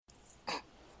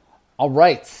All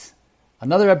right.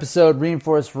 Another episode,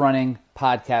 Reinforced Running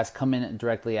Podcast, coming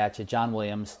directly at you. John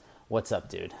Williams, what's up,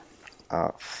 dude?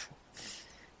 Oh,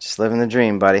 just living the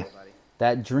dream, buddy.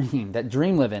 That dream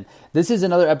living. This is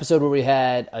another episode where we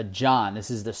had a John.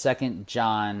 This is the second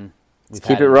John we've Let's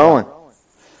keep had it rolling.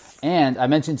 And I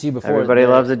mentioned to you before. Everybody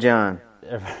loves a John.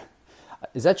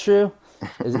 Is that true?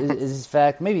 Is this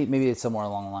fact? Maybe it's somewhere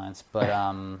along the lines. But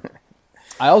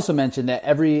I also mentioned that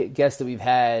every guest that we've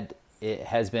had it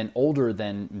has been older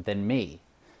than me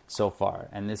so far,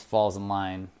 and this falls in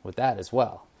line with that as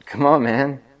well. Come on,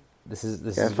 man. This is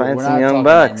find we're some not young talking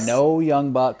bucks. no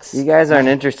young bucks. You guys aren't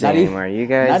interesting anymore. You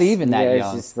guys not even that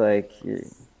young. Just like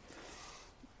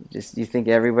you think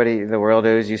everybody, the world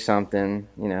owes you something.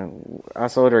 You know,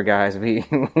 us older guys, we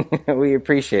we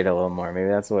appreciate a little more. Maybe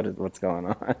that's what's going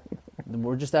on.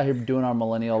 We're just out here doing our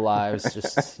millennial lives,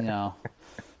 just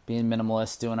being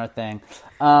minimalist, doing our thing.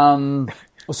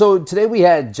 So today we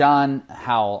had John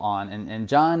Howell on, and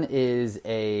John is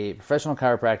a professional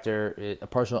chiropractor, a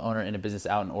partial owner in a business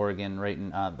out in Oregon, right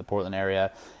in the Portland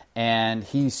area. And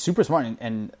he's super smart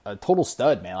and a total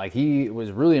stud, man. Like, he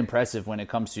was really impressive when it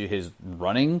comes to his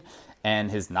running,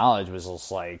 and his knowledge was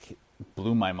just like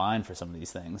blew my mind for some of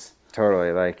these things.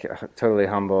 Totally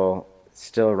humble,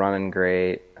 still running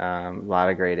great, a lot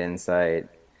of great insight.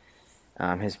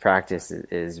 His practice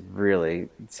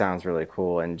sounds really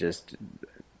cool, and just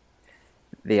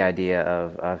the idea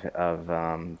of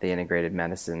the integrated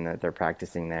medicine that they're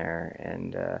practicing there,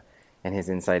 and his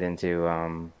insight into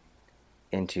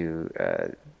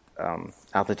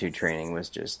altitude training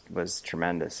was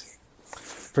tremendous.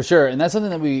 For sure, and that's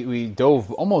something that we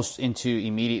dove almost into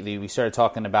immediately. We started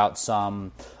talking about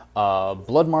some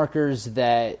blood markers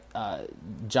that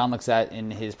John looks at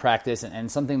in his practice,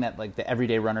 and something that like the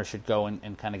everyday runner should go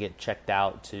and kind of get checked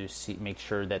out to make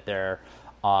sure that they're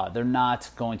not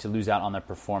going to lose out on their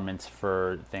performance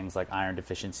for things like iron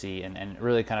deficiency, and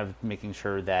really kind of making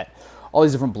sure that all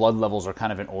these different blood levels are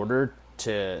kind of in order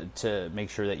to make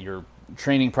sure that you're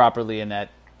training properly and that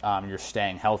you're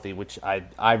staying healthy, which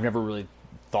I've never really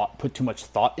put too much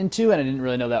thought into, and I didn't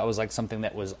really know that was like something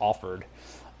that was offered.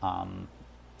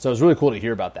 So it was really cool to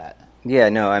hear about that. Yeah,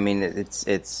 no, I mean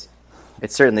it's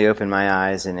certainly opened my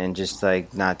eyes, and just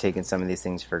like not taking some of these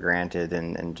things for granted,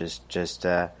 and just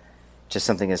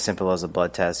something as simple as a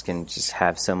blood test can just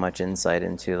have so much insight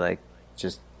into like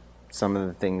just some of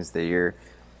the things that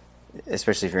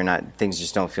especially if you're not, things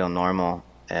just don't feel normal.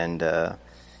 And I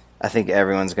think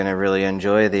everyone's going to really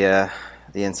enjoy the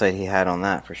insight he had on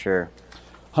that for sure.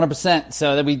 100%.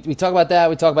 So we talk about that.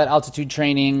 We talk about altitude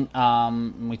training.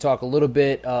 We talk a little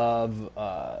bit of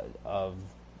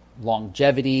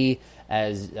longevity,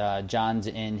 as John's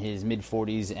in his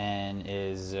mid-40s and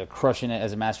is crushing it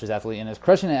as a master's athlete, and is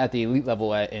crushing it at the elite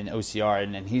level in OCR,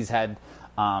 and he's had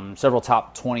several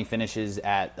top 20 finishes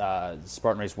at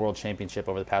Spartan Race World Championship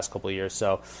over the past couple of years.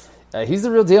 So he's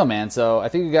the real deal, man. So I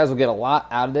think you guys will get a lot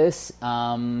out of this.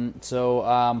 So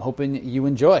I'm hoping you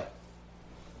enjoy.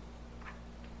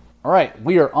 All right,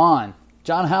 we are on.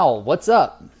 John Howell, what's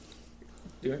up?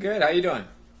 Doing good. How you doing?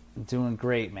 Doing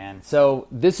great, man. So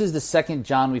this is the second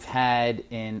John we've had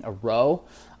in a row,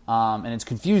 and it's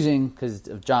confusing because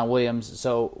of John Williams.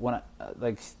 So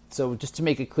so just to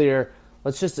make it clear,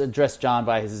 let's just address John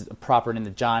by his proper name,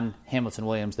 the John Hamilton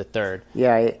Williams III.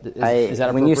 Yeah, is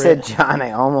that when you said John,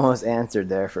 I almost answered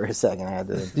there for a second. I had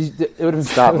to it would have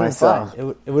stop myself.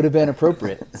 It would have been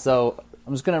appropriate. So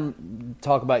I'm just going to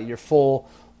talk about your full,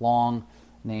 long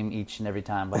name each and every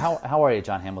time. But how are you,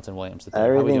 John Hamilton Williams III?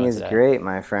 Everything is great,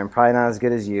 my friend. Probably not as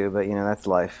good as you, but that's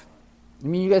life. I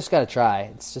mean, you guys got to try.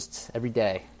 It's just every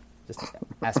day, just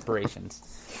aspirations.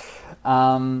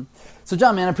 So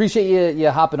John, man, I appreciate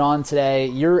you hopping on today.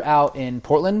 You're out in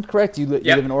Portland, correct? You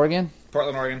live in Oregon?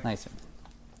 Portland, Oregon. Nice.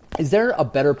 Is there a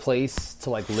better place to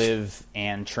like live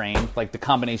and train, like the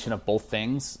combination of both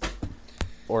things,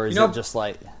 or is it just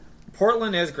like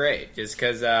Portland is great, just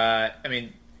because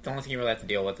the only thing you really have to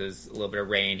deal with is a little bit of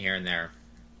rain here and there.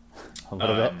 A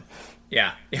little bit?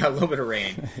 Yeah, a little bit of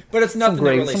rain. But it's nothing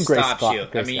that really stops you.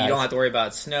 You don't have to worry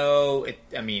about snow. A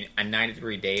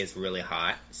 90-degree day is really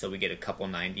hot, so we get a couple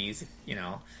 90s,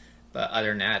 But other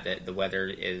than that, the weather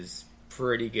is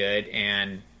pretty good.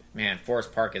 And, man,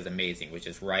 Forest Park is amazing, which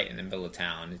is right in the middle of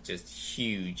town. It's just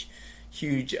huge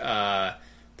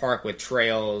park with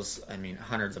trails.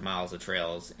 Hundreds of miles of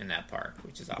trails in that park,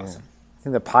 which is awesome. Yeah. I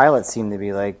think the pilots seem to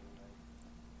be like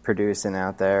producing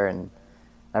out there, and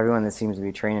everyone that seems to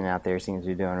be training out there seems to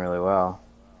be doing really well.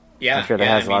 Yeah, I'm sure that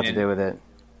has a lot to do with it.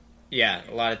 Yeah,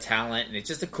 a lot of talent, and it's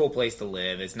just a cool place to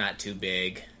live. It's not too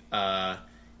big.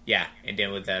 Yeah, and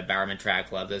then with the Bowerman Track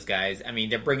Club, those guys, I mean,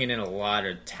 they're bringing in a lot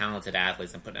of talented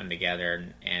athletes and putting them together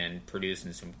and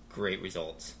producing some great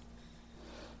results.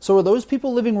 So are those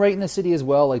people living right in the city as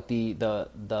well, like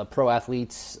the pro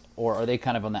athletes, or are they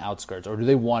kind of on the outskirts, or do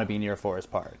they want to be near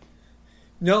Forest Park?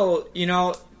 No,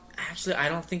 actually, I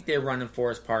don't think they run in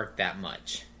Forest Park that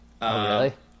much. Oh,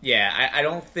 really? Yeah, I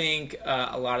don't think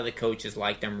a lot of the coaches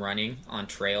like them running on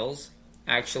trails,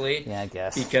 actually. Yeah, I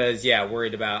guess. Because,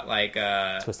 worried about, like,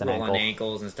 rolling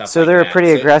ankles and stuff so like that. So they're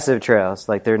pretty aggressive trails.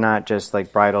 Like, they're not just,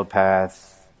 like, bridled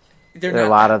path. A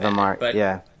lot of them are,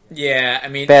 yeah. Yeah, I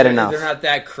mean, they're not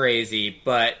that crazy,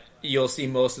 but you'll see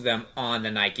most of them on the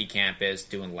Nike campus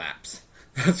doing laps.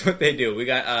 That's what they do. We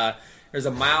got, there's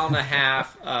a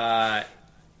 1.5 mile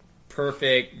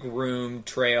perfect groomed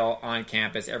trail on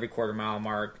campus every quarter mile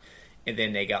mark, and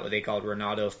then they got what they called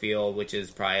Ronaldo Field, which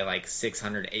is probably like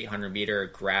 600 800 meter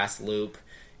grass loop,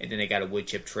 and then they got a wood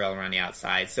chip trail around the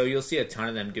outside. So you'll see a ton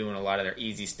of them doing a lot of their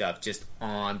easy stuff just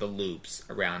on the loops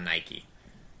around Nike.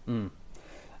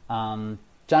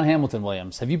 John Hamilton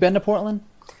Williams, have you been to Portland?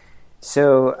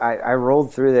 So I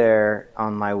rolled through there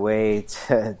on my way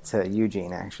to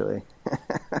Eugene, actually.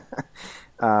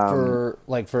 For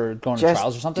going to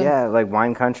trials or something? Yeah, like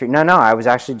wine country. No, I was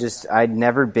actually I'd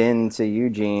never been to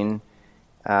Eugene,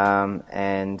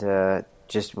 and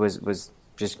just was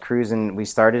just cruising. We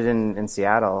started in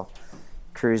Seattle,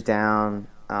 cruised down,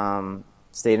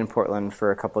 stayed in Portland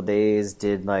for a couple of days,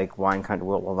 did like wine country,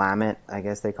 Willamette, I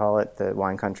guess they call it, the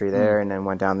wine country there, and then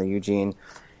went down to Eugene.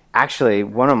 Actually,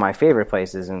 one of my favorite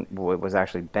places was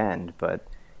actually Bend, but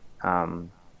I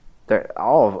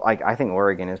think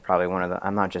Oregon is probably one of the,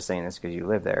 I'm not just saying this because you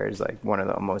live there, is like one of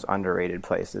the most underrated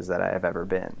places that I have ever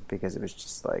been, because it was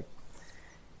just like,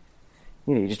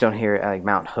 you just don't hear like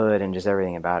Mount Hood, and just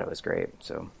everything about it was great.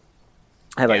 So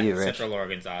how about you, Rich? Central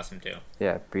Oregon's awesome too.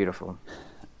 Yeah, beautiful.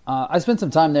 I spent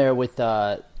some time there with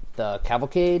the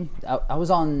Cavalcade. I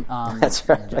was on that's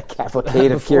right, the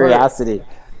Cavalcade of Curiosity.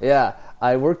 Yeah,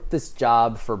 I worked this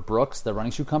job for Brooks, the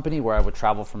running shoe company, where I would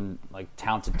travel from like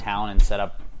town to town and set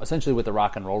up essentially with the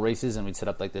rock and roll races, and we'd set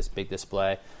up like this big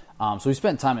display. So we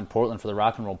spent time in Portland for the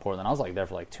Rock and Roll Portland. I was like there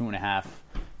for like 2.5,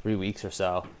 3 weeks or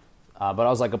so. But I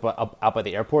was like up out by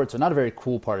the airport, so not a very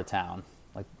cool part of town.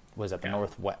 Like, was that the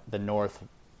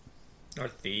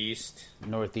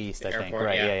northeast, I think, airport,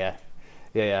 right?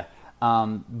 Yeah.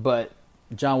 But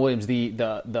John Williams,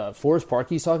 the Forest Park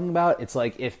he's talking about, it's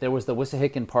like if there was the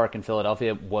Wissahickon Park in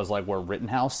Philadelphia was like where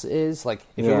Rittenhouse is. Like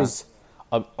if it was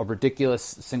a ridiculous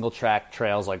single track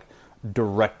trails like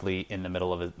directly in the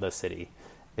middle of the city,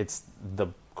 it's the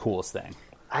coolest thing.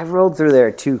 I rolled through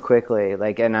there too quickly,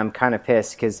 and I'm kind of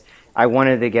pissed because I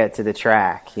wanted to get to the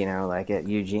track, like at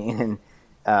Eugene.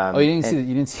 And you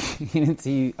didn't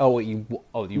see. I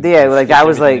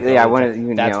was like, I wanted,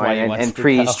 and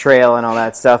Pre's Trail and all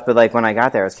that stuff. But like when I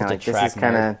got there, I was kind of like, this is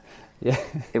kind of,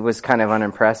 it was kind of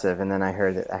unimpressive. And then I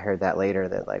heard that later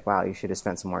that like, wow, you should have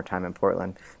spent some more time in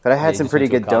Portland. But I had some pretty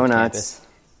good donuts. Campus.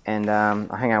 And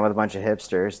I hung out with a bunch of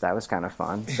hipsters. That was kind of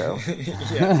fun. So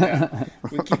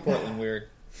we keep Portland weird.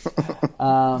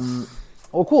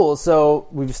 Well, cool. So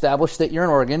we've established that you're in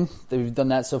Oregon. That we've done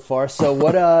that so far. So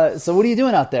what are you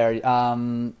doing out there?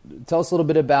 Tell us a little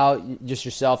bit about just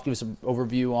yourself. Give us an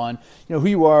overview on who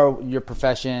you are, your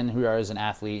profession, who you are as an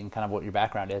athlete, and kind of what your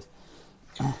background is.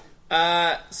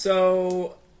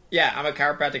 So I'm a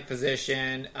chiropractic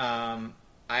physician.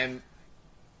 I'm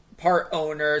part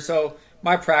owner. So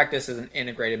my practice is an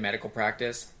integrated medical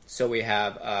practice. So we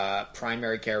have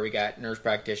primary care. We got nurse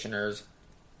practitioners,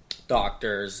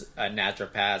 doctors,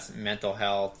 naturopaths, mental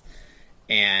health,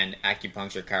 and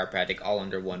acupuncture, chiropractic, all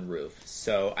under one roof.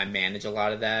 So I manage a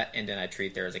lot of that, and then I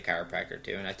treat there as a chiropractor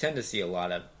too. And I tend to see a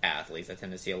lot of athletes. I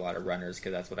tend to see a lot of runners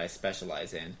because that's what I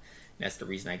specialize in. And that's the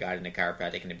reason I got into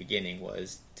chiropractic in the beginning,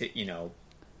 was to,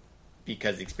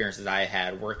 because the experiences I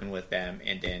had working with them,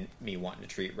 and then me wanting to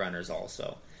treat runners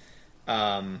also.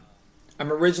 I'm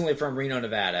originally from Reno,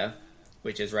 Nevada,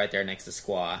 which is right there next to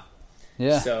Squaw.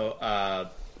 Yeah. So,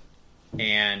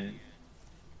 and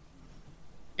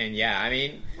I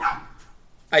mean,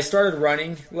 I started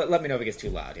running. Let me know if it gets too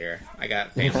loud here. I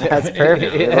got family. That's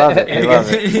perfect. We love it. We love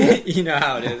it. You know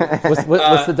how it is.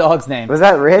 What's the dog's name? Was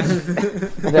that Rich?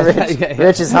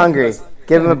 Rich is hungry.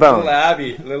 Give him a bone.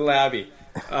 Little Abby.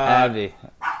 Abby.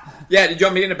 Yeah, did you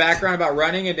want me to get in a background about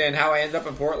running and then how I ended up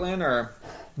in Portland, or?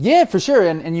 Yeah, for sure.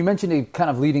 And you mentioned it kind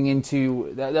of leading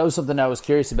into that was something I was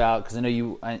curious about, because I know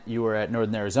you were at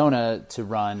Northern Arizona to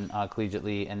run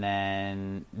collegiately, and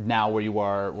then now where you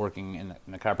are working in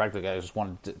the chiropractic. I just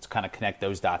wanted to kind of connect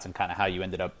those dots and kind of how you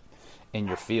ended up in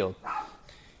your field.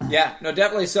 Yeah, no,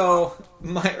 definitely. So,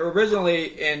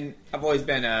 I've always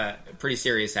been a pretty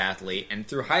serious athlete, and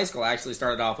through high school, I actually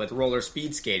started off with roller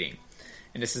speed skating,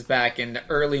 and this is back in the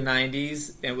early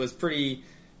 '90s. It was pretty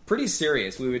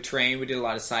serious. We would train. We did a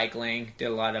lot of cycling, did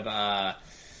a lot of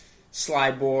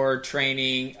slide board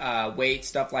training, weight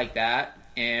stuff like that.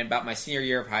 And about my senior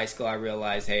year of high school, I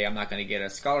realized, hey, I'm not going to get a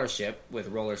scholarship with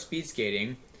roller speed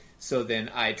skating. So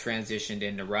then I transitioned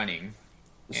into running.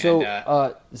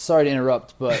 So, sorry to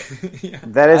interrupt, but yeah.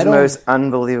 That is the most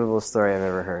unbelievable story I've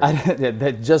ever heard. I need it.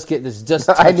 This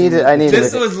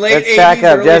was late 80s,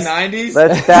 early 90s.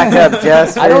 Let's back up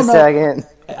just for a second.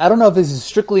 I don't know if this is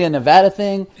strictly a Nevada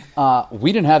thing.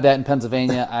 We didn't have that in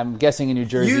Pennsylvania. I'm guessing in New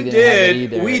Jersey you didn't did. Have it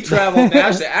either. We traveled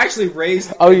nationally. I actually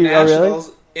raced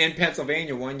nationals in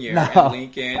Pennsylvania one year, in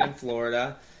Lincoln, in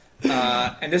Florida.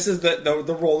 And this is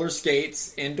the roller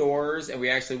skates indoors, and we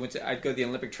actually I'd go to the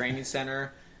Olympic Training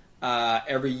Center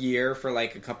every year for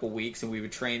like a couple weeks, and we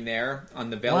would train there on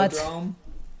the velodrome.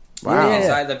 Wow. Yeah.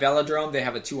 Inside the velodrome, they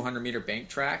have a 200-meter bank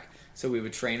track, so we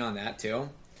would train on that too.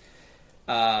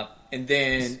 And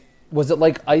then... Was it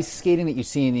like ice skating that you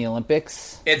see in the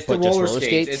Olympics? It's the roller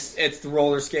skates. It's the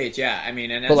roller skates, yeah. I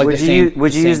mean, and like would you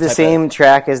use the same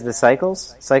track as the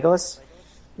cyclists? Is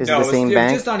it the same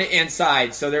bank? Just on the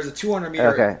inside. So there's a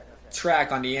 200-meter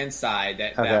track on the inside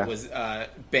that was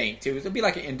banked. It would be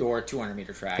like an indoor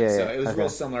 200-meter track. So it was real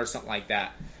similar, something like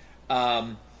that.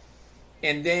 And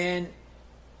then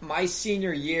my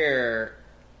senior year,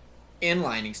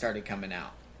 inlining started coming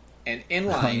out. And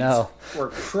inlines were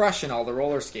crushing all the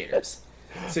roller skaters.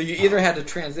 So you either had to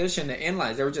transition to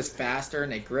inlines. They were just faster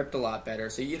and they gripped a lot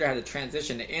better. So you either had to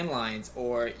transition to inlines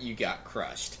or you got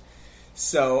crushed.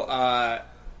 So I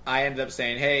ended up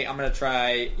saying, hey, I'm going to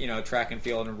try track and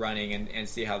field and running and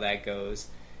see how that goes.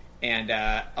 And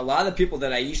a lot of the people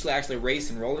that I usually actually race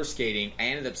in roller skating, I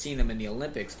ended up seeing them in the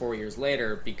Olympics 4 years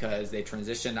later because they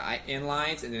transitioned to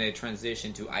inlines and then they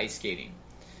transitioned to ice skating.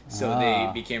 So they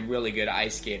became really good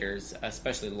ice skaters,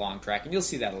 especially long track, and you'll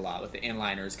see that a lot with the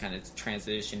inliners kind of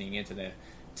transitioning into the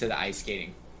ice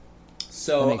skating.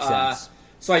 So, that makes sense.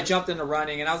 So I jumped into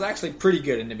running, and I was actually pretty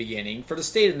good in the beginning. For the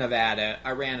state of Nevada,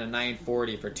 I ran a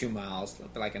 940 for 2 miles,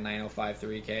 like a 9:05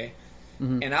 3K,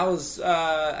 and I was,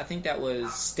 I think that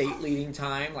was state leading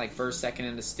time, like first, second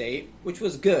in the state, which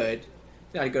was good.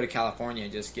 Then I'd go to California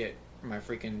and just get my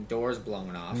freaking doors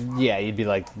blown off. Yeah, you'd be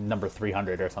like number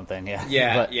 300 or something.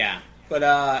 Yeah.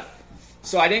 But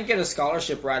so I didn't get a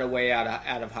scholarship right away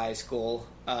out of high school.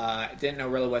 Didn't know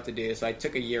really what to do, so I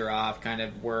took a year off, kind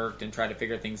of worked and tried to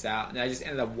figure things out. And I just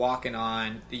ended up walking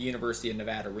on the University of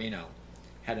Nevada, Reno.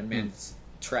 Had a men's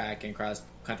track and cross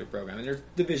country program, and there's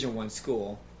Division I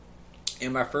school.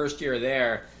 In my first year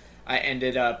there, I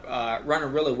ended up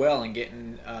running really well and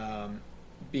getting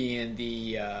being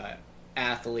the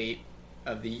athlete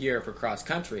of the year for cross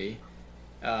country.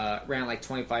 Ran like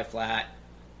 25 flat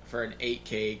for an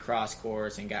 8K cross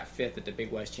course and got 5th at the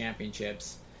Big West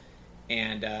Championships,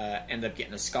 and ended up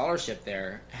getting a scholarship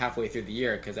there halfway through the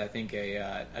year because I think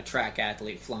a track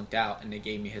athlete flunked out and they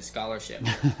gave me his scholarship.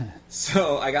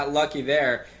 So I got lucky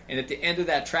there, and at the end of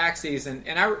that track season,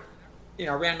 and I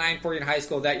ran 940 in high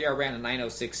school. That year I ran a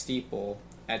 906 steeple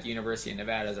at the University of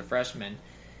Nevada as a freshman,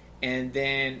 and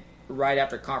then right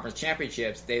after conference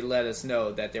championships, they let us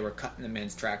know that they were cutting the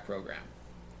men's track program.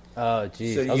 Oh,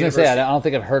 geez. So I was going to say, I don't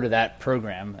think I've heard of that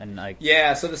program.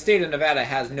 So the state of Nevada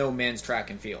has no men's track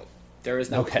and field. There is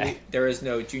no there is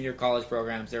no junior college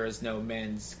programs. There is no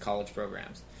men's college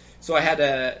programs. So I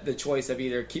had the choice of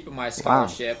either keeping my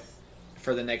scholarship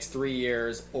for the next 3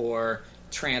 years or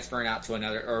transferring out to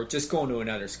another, or just going to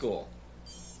another school.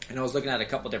 And I was looking at a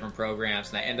couple different programs,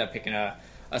 and I ended up picking a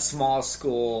small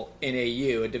school,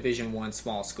 NAU, a Division I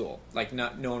small school. Like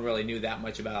no one really knew that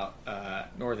much about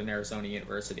Northern Arizona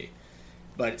University.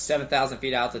 But 7,000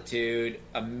 feet altitude,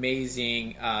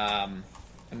 amazing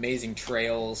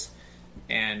trails,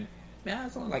 and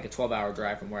it's only like a 12-hour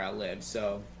drive from where I live.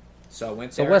 So I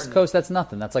went there. So West Coast, that's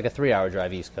nothing. That's like a 3-hour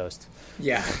drive East Coast.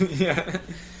 Yeah.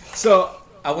 So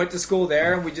I went to school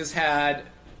there, and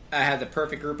I had the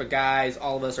perfect group of guys.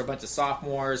 All of us are a bunch of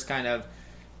sophomores, kind of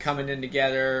coming in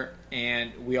together,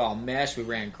 and we all meshed. We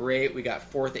ran great. We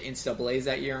got 4th at NCAAs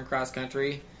that year in cross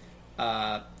country,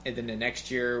 and then the next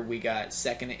year we got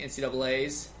 2nd at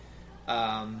NCAAs,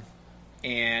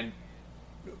 and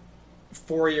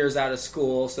 4 years out of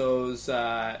school, so it was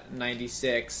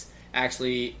 96.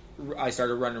 Actually, I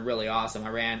started running really awesome. I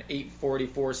ran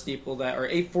 840 steeple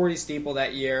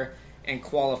that year and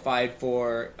qualified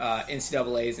for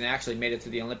NCAAs, and actually made it to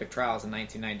the Olympic trials in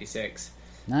 1996.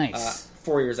 Nice.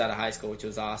 4 years out of high school, which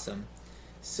was awesome.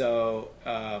 So,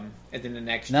 and then the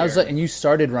next year, and you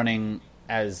started running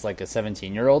as like a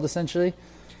 17-year-old essentially.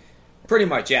 Pretty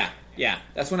much, yeah.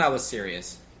 That's when I was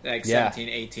serious, like 17,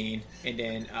 18, and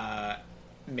then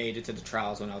made it to the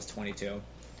trials when I was 22.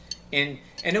 And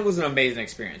it was an amazing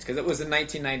experience because it was in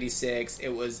 1996. It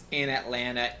was in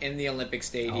Atlanta in the Olympic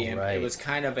Stadium. Right. It was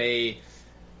kind of a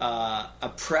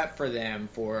prep for them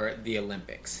for the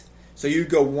Olympics. So you'd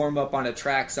go warm up on a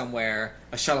track somewhere.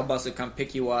 A shuttle bus would come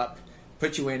pick you up,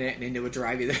 put you in it, and then they would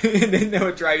drive you. And then they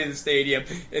would drive you to the stadium,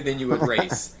 and then you would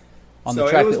race on the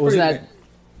track. Wasn't that?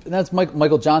 That's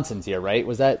Michael Johnson's year, right?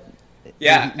 Was that?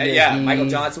 Yeah. Michael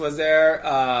Johnson was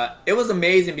there. It was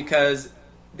amazing because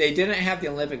they didn't have the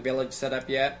Olympic Village set up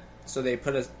yet, so they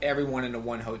put everyone into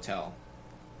one hotel,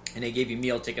 and they gave you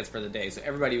meal tickets for the day, so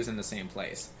everybody was in the same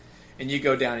place. And you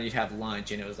go down and you'd have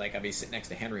lunch, and it was like I'd be sitting next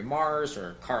to Henry Marsh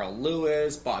or Carl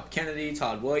Lewis, Bob Kennedy,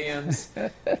 Todd Williams.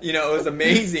 It was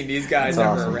amazing. These guys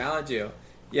that were around you.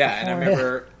 Yeah, and I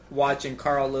remember watching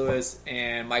Carl Lewis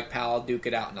and Mike Powell duke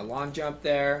it out in the long jump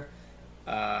there.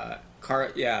 That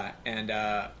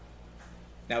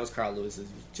was Carl Lewis,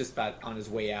 just about on his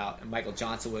way out, and Michael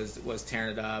Johnson was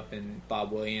tearing it up, and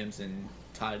Bob Williams and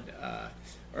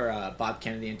Bob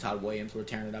Kennedy and Todd Williams were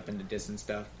tearing it up in the distance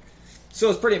stuff. So it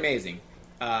was pretty amazing.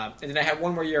 And then I had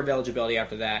one more year of eligibility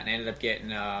after that, and I ended up getting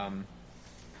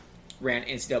ran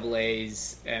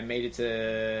NCAA's and made it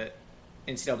to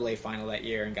NCAA final that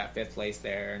year and got 5th place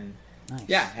there. And nice.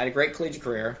 Had a great collegiate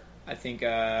career. I think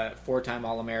 4-time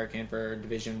All-American for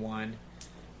Division I.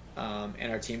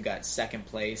 And our team got 2nd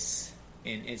place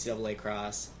in NCAA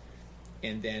cross.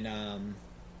 And then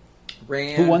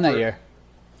ran. Who won that year?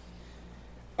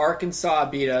 Arkansas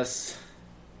beat us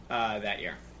that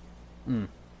year.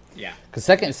 Yeah. Because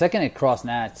second at Cross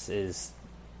Nats is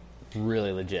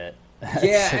really legit.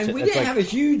 Yeah, and we didn't have a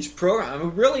huge program. I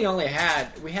mean, we really only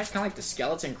had kind of like the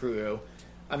skeleton crew.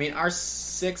 I mean, our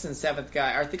 6th and 7th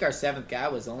guy, I think our 7th guy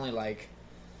was only like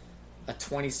a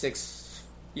 26,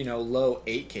 low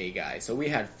 8K guy. So we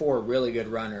had 4 really good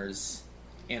runners,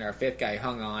 and our 5th guy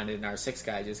hung on, and our 6th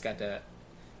guy just got to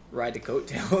ride the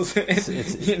coattails. It's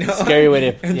scary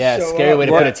way to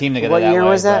put a team together. What year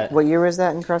was that? What year was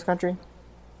that in cross country?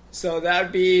 So that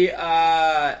would be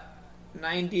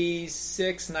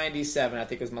 96, 97. I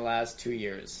think was my last 2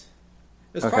 years.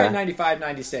 It was probably 95,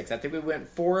 96. I think we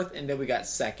went 4th, and then we got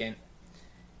 2nd,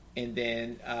 and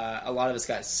then a lot of us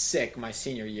got sick my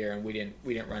senior year, and we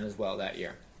didn't run as well that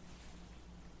year.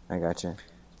 I gotcha.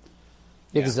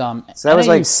 Yeah. So that was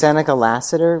like Seneca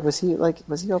Lassiter. Was he a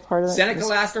part of that? Seneca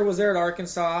Lassiter was there at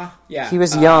Arkansas. Yeah, he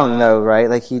was young though, right?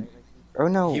 Like he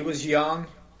was young.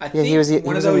 I think he was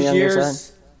one of those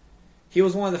years. He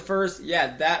was one of the first.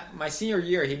 Yeah, that my senior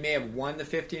year, he may have won the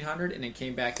 1500 and then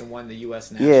came back and won the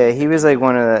U.S. National. Yeah, he was like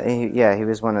one of the. He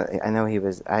was one of. I know he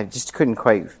was. I just couldn't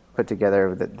quite put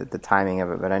together the timing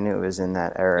of it, but I knew it was in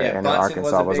that era. Yeah, and Bunsen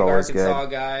Arkansas was always Arkansas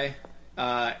good. Guy.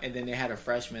 And then they had a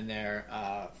freshman there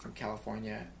from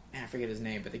California. I forget his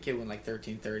name, but the kid won like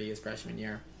 1330 his freshman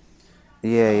year.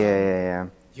 Yeah.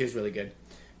 He was really good.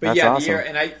 But That's yeah, awesome. the year,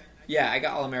 and I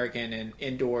got All-American and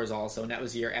indoors also, and that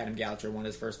was the year Adam Goucher won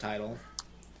his first title.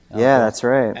 Yeah, that's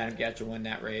right. Adam Goucher won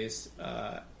that race.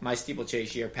 My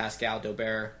steeplechase year, Pascal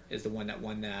Daubert is the one that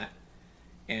won that,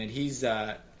 and he's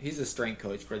a strength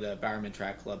coach for the Bowerman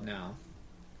Track Club now.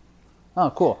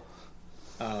 Oh, cool.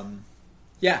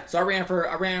 Yeah, so I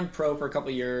ran pro for a couple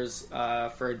of years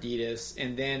for Adidas,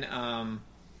 and then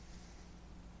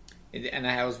and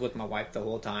I was with my wife the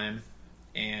whole time,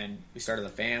 and we started a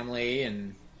family,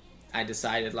 and I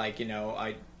decided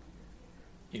the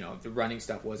running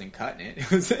stuff wasn't cutting it.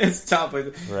 It's tough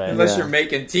unless you're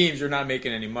making teams, you're not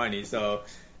making any money. So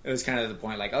it was kind of the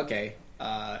point, like, okay,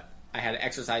 I had an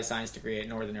exercise science degree at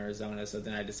Northern Arizona, so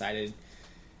then I decided.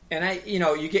 And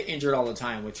you get injured all the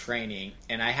time with training,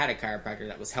 and I had a chiropractor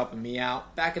that was helping me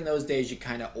out. Back in those days, you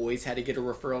kind of always had to get a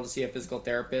referral to see a physical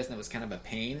therapist, and it was kind of a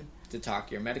pain to talk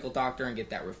to your medical doctor and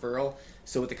get that referral.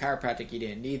 So with the chiropractic, you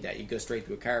didn't need that. You go straight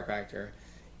to a chiropractor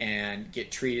and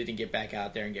get treated and get back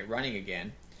out there and get running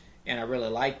again. And I really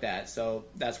liked that, so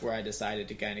that's where I decided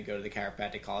to kind of go to the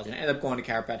chiropractic college. And I ended up going to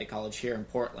chiropractic college here in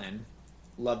Portland.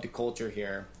 Loved the culture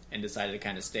here, and decided to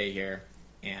kind of stay here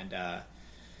and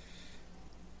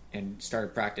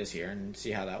started practice here and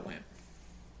see how that went.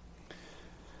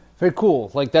 Very cool.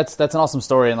 Like that's an awesome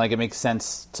story, and like it makes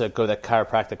sense to go that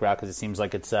chiropractic route because it seems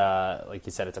like it's like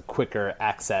you said, it's a quicker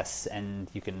access, and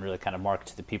you can really kind of market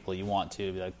to the people you want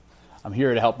to. Be like, I'm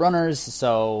here to help runners,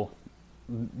 so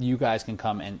you guys can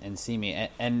come and see me.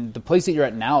 And the place that you're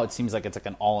at now, it seems like it's like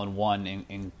an all-in-one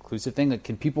inclusive thing. Like,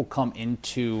 can people come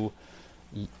into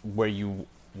where you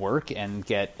work and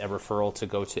get a referral to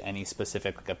go to any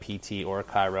specific, like a PT or a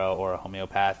chiro or a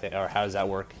homeopathic, or how does that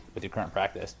work with your current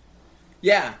practice?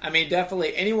 Yeah, I mean,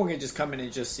 definitely anyone can just come in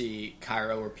and just see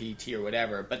chiro or PT or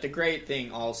whatever. But the great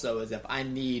thing also is if I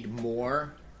need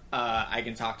more, I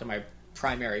can talk to my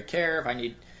primary care. If I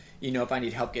need, if I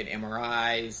need help getting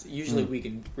MRIs, usually we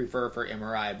can refer for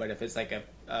MRI. But if it's like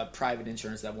a private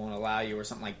insurance that won't allow you or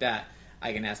something like that,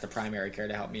 I can ask the primary care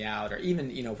to help me out. Or even,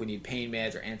 if we need pain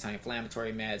meds or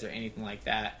anti-inflammatory meds or anything like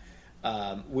that,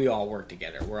 we all work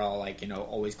together. We're all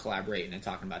always collaborating and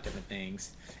talking about different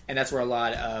things. And that's where a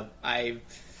lot of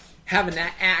having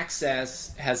that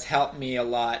access has helped me a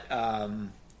lot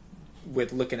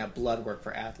with looking at blood work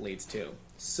for athletes too.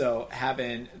 So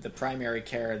having the primary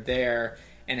care there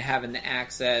and having the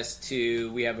access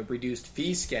to, we have a reduced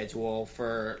fee schedule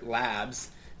for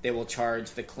labs. They will charge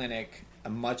the clinic a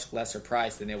much lesser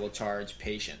price than they will charge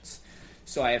patients.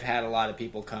 So I have had a lot of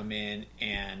people come in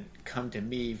and come to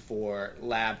me for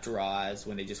lab draws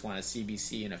when they just want a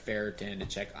CBC and a ferritin to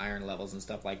check iron levels and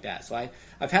stuff like that. So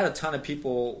I've had a ton of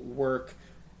people work,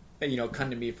 come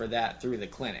to me for that through the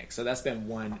clinic. So that's been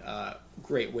one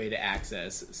great way to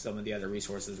access some of the other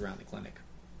resources around the clinic.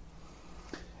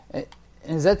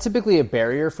 Is that typically a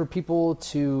barrier for people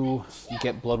to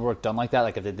get blood work done like that?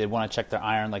 Like if they did want to check their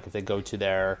iron, like if they go to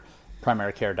their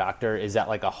primary care doctor, is that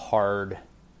like a hard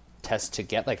test to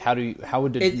get? Like how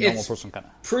would a normal person kind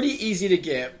of? Pretty easy to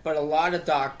get, but a lot of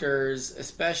doctors,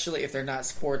 especially if they're not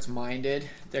sports minded,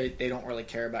 they don't really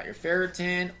care about your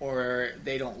ferritin, or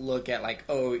they don't look at like,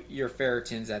 oh, your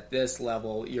ferritin's at this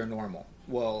level, you're normal.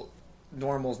 Well,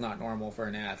 normal's not normal for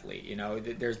an athlete.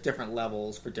 There's different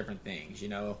levels for different things.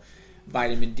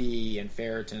 Vitamin D and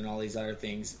ferritin and all these other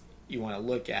things you want to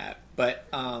look at. But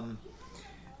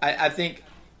I think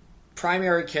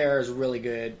primary care is really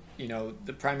good.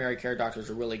 The primary care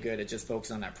doctors are really good at just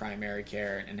focusing on that primary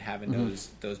care and having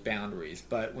those boundaries.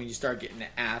 But when you start getting to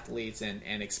athletes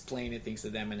and explaining things to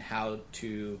them and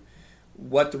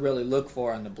what to really look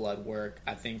for on the blood work,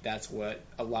 I think that's what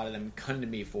a lot of them come to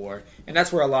me for. And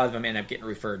that's where a lot of them end up getting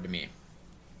referred to me.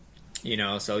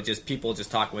 So just people just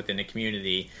talking within the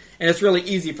community. And it's really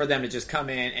easy for them to just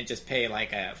come in and just pay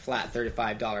like a flat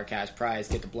 $35 cash price,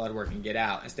 get the blood work and get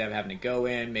out, instead of having to go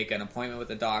in, make an appointment with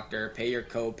the doctor, pay your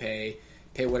copay,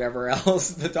 pay whatever else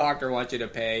the doctor wants you to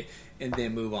pay, and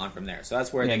then move on from there. So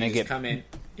that's where they can just come in,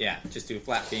 just do a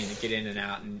flat fee and get in and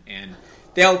out. And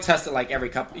they'll test it like every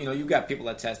couple, you've got people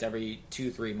that test every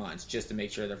 2-3 months just to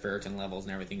make sure their ferritin levels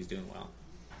and everything's doing well.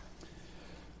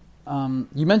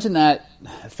 You mentioned that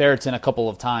ferritin a couple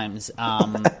of times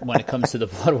when it comes to the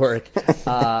blood work.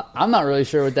 I'm not really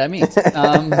sure what that means.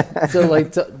 So,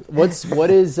 what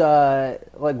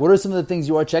are some of the things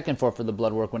you are checking for the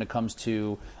blood work when it comes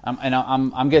to? And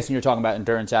I'm guessing you're talking about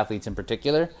endurance athletes in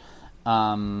particular.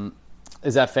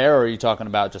 Is that fair, or are you talking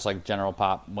about just like general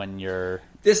pop when you're?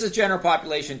 This is general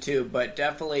population too, but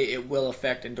definitely it will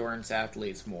affect endurance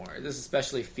athletes more. This,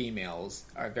 especially females,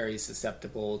 are very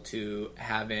susceptible to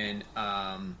having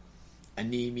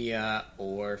anemia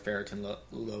or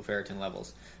low ferritin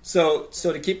levels. So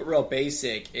to keep it real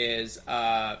basic is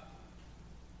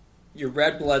your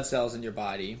red blood cells in your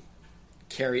body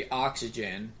carry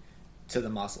oxygen to the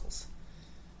muscles,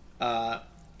 and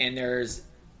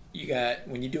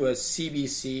when you do a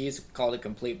CBC, it's called a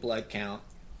complete blood count.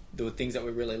 The things that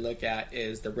we really look at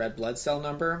is the red blood cell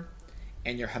number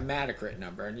and your hematocrit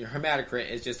number. And your hematocrit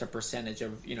is just a percentage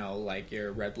of, like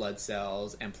your red blood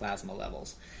cells and plasma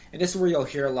levels. And this is where you'll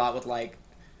hear a lot with when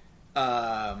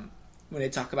they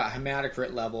talk about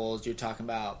hematocrit levels, you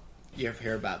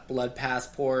hear about blood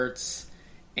passports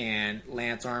and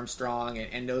Lance Armstrong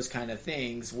and those kind of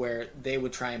things, where they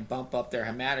would try and bump up their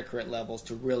hematocrit levels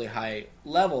to really high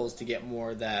levels to get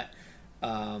more of that,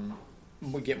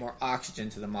 would get more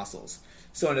oxygen to the muscles.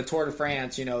 So in the Tour de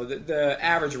France, the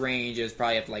average range is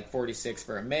probably up to like 46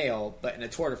 for a male, but in the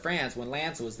Tour de France, when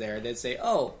Lance was there, they'd say,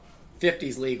 50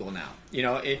 is legal now.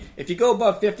 If you go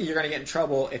above 50, you're going to get in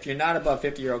trouble. If you're not above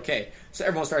 50, you're okay. So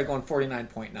everyone started going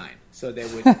 49.9. So they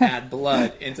would add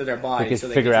blood into their body. They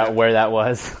could figure out where that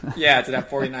was. Yeah, to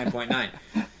that 49.9.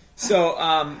 So,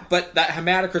 but that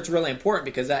hematocrit's really important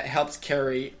because that helps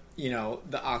carry,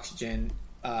 the oxygen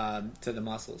to the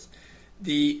muscles.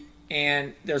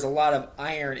 And there's a lot of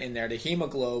iron in there. The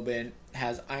hemoglobin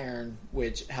has iron,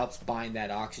 which helps bind that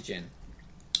oxygen.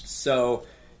 So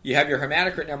you have your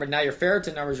hematocrit number. Now your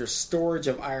ferritin number is your storage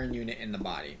of iron unit in the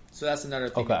body. So that's another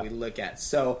thing that we look at.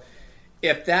 So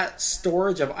if that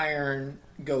storage of iron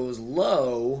goes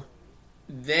low,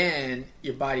 then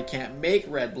your body can't make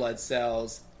red blood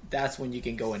cells. That's when you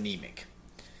can go anemic.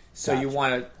 So you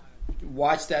want to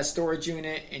watch that storage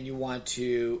unit and you want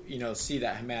to, see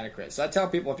that hematocrit. So I tell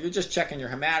people, if you're just checking your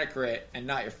hematocrit and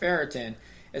not your ferritin,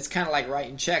 it's kind of like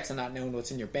writing checks and not knowing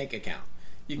what's in your bank account.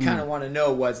 You kind of want to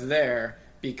know what's there,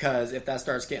 because if that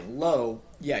starts getting low,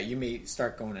 you may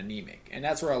start going anemic. And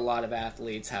that's where a lot of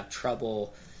athletes have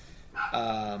trouble.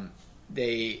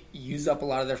 They use up a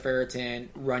lot of their ferritin.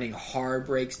 Running hard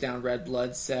breaks down red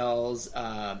blood cells.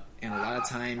 And a lot of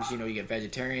times, you get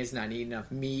vegetarians not eating enough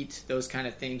meat, those kind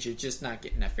of things. You're just not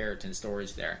getting that ferritin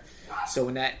storage there.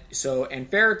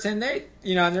 And ferritin,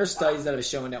 and there's studies that have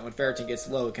shown that when ferritin gets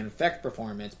low, it can affect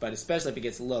performance, but especially if it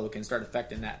gets low, it can start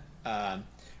affecting that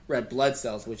red blood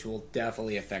cells, which will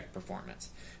definitely affect performance.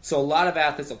 So a lot of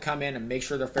athletes will come in and make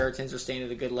sure their ferritins are staying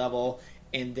at a good level,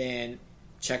 and then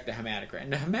check the hematocrit.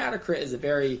 And the hematocrit is a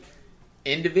very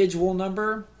individual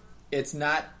number. It's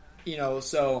not,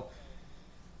 so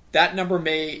that number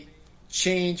may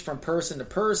change from person to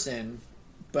person,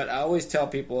 but I always tell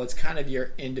people it's kind of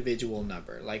your individual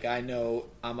number. Like, I know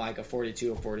I'm like a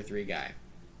 42 or 43 guy.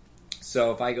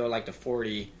 So if I go like to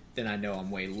 40, then I know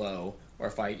I'm way low. Or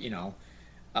if I,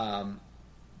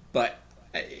 but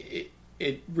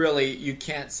it really, you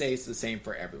can't say it's the same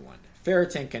for everyone.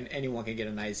 Ferritin, anyone can get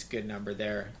a nice, good number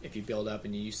there if you build up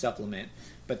and you supplement.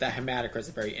 But that hematocrit is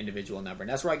a very individual number. And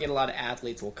that's where I get a lot of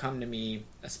athletes will come to me,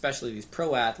 especially these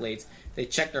pro athletes. They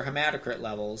check their hematocrit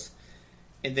levels,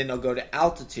 and then they'll go to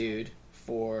altitude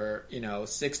for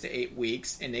 6 to 8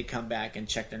 weeks, and they come back and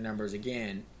check their numbers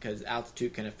again, because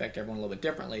altitude can affect everyone a little bit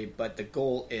differently. But the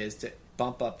goal is to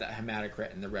bump up that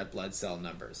hematocrit and the red blood cell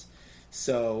numbers.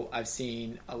 So I've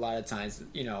seen a lot of times,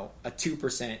 a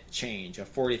 2% change, a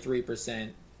 43%,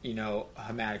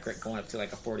 hematocrit going up to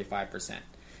like a 45%.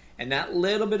 And that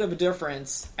little bit of a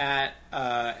difference at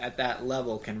that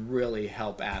level can really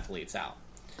help athletes out.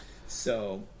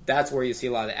 So that's where you see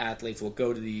a lot of athletes will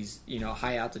go to these,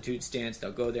 high altitude stints.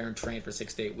 They'll go there and train for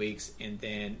 6 to 8 weeks and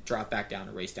then drop back down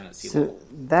and race down at sea level.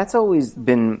 That's always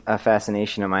been a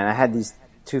fascination of mine. I had these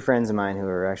 2 friends of mine who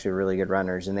are actually really good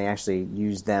runners, and they actually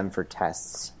used them for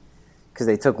tests, because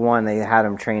they took one, they had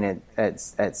them train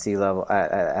at sea level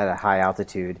at a high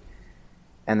altitude,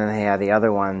 and then they had the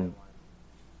other one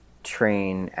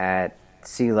train at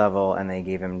sea level, and they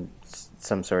gave him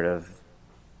some sort of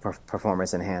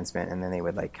performance enhancement, and then they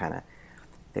would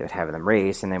they would have them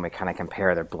race, and they would kind of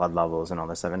compare their blood levels and all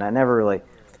this stuff. And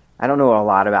I don't know a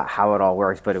lot about how it all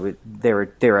works, but they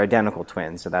were identical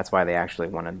twins, so that's why they actually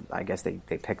wanted. I guess they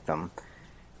picked them.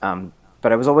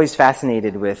 But I was always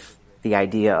fascinated with the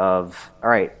idea of, all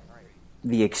right,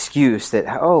 the excuse that,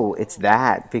 it's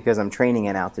that because I'm training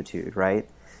at altitude, right?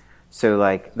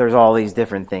 So there's all these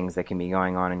different things that can be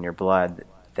going on in your blood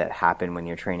that happen when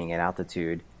you're training at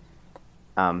altitude.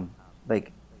 In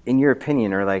your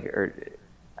opinion, or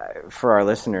for our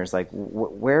listeners,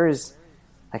 where is,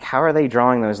 how are they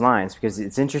drawing those lines? Because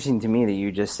it's interesting to me that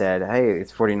you just said, hey,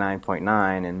 it's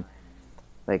 49.9, and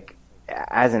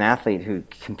as an athlete who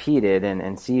competed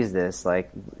and sees this,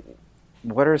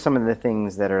 what are some of the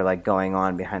things that are going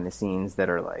on behind the scenes that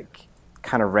are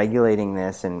kind of regulating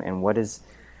this, and what is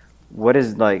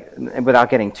without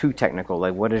getting too technical,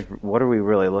 what are we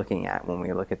really looking at when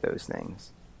we look at those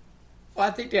things? Well,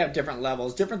 I think they have different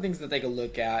levels, different things that they can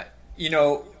look at.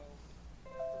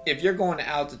 If you're going to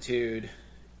altitude,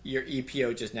 your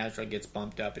EPO just naturally gets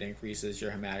bumped up. It increases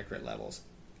your hematocrit levels.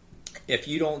 If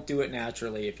you don't do it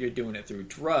naturally, if you're doing it through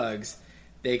drugs,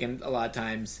 they can a lot of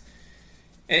times,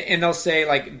 and they'll say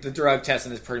the drug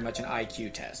testing is pretty much an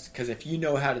IQ test, because if you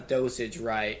know how to dosage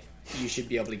right, you should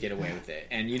be able to get away with it.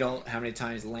 And you don't, how many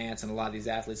times Lance and a lot of these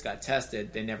athletes got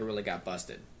tested, they never really got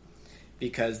busted,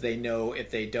 because they know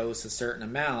if they dose a certain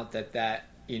amount that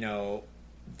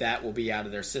will be out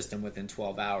of their system within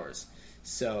 12 hours.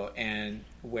 So, and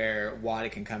where WADA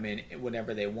can come in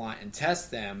whenever they want and test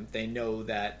them, they know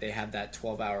that they have that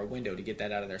 12-hour window to get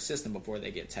that out of their system before they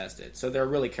get tested. So they're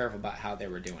really careful about how they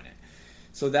were doing it.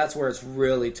 So that's where it's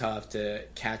really tough to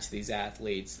catch these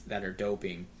athletes that are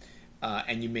doping,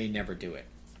 and you may never do it.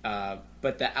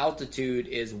 But the altitude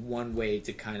is one way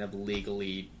to kind of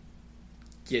legally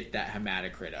get that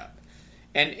hematocrit up.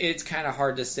 And it's kind of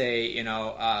hard to say,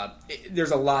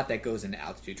 there's a lot that goes into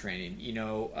altitude training.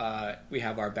 We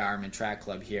have our Bowerman Track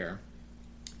Club here.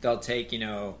 They'll take,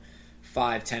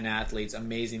 5-10 athletes,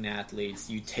 amazing athletes.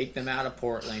 You take them out of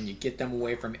Portland, you get them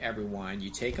away from everyone, you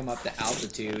take them up to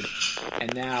altitude,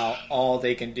 and now all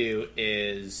they can do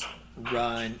is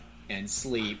run and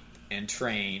sleep and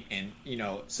train. And,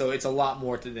 so it's a lot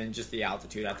more than just the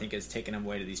altitude. I think it's taking them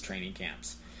away to these training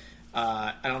camps.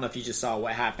 I don't know if you just saw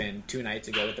what happened 2 nights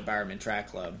ago with the Bowerman Track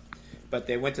Club, but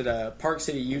they went to the Park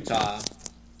City, Utah,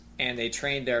 and they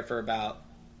trained there for about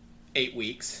 8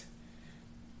 weeks,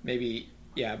 maybe,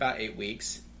 about 8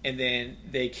 weeks. And then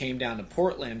they came down to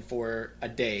Portland for a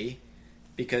day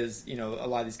because, a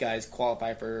lot of these guys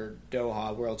qualify for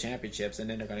Doha World Championships, and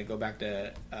then they're going to go back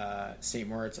to St.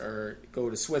 Moritz or go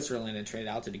to Switzerland and train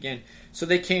at altitude again. So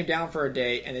they came down for a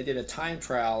day, and they did a time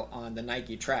trial on the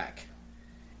Nike track.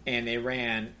 And they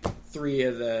ran 3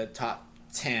 of the top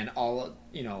 10 all,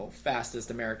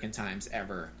 fastest American times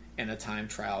ever in a time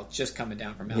trial just coming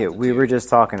down from altitude. Yeah, we were just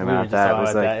talking about that. It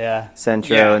was like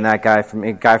Centro and that guy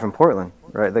from Portland,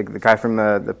 right? Like the guy from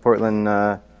the Portland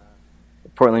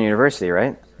University,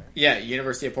 right? Yeah,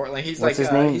 University of Portland. He's What's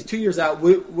his name? He's 2 years out.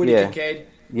 Woody Kincaid.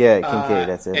 Yeah, Kincaid,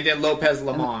 that's it. And then Lopez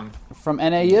Lamong. From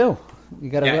NAU. You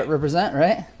got to represent,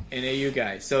 right? NAU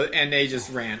guy. So, and they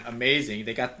just ran amazing.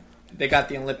 They got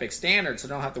the Olympic standard, so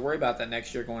don't have to worry about that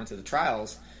next year going into the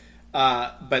trials.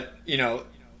 But,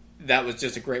 that was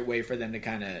just a great way for them to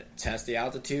kind of test the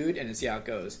altitude and see how it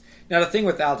goes. Now, the thing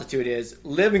with altitude is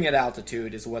living at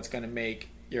altitude is what's going to make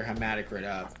your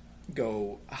hematocrit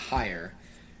go higher.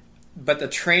 But the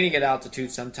training at altitude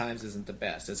sometimes isn't the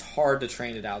best. It's hard to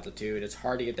train at altitude. It's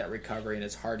hard to get that recovery, and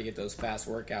it's hard to get those fast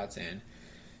workouts in.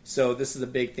 So this is a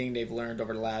big thing they've learned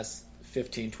over the last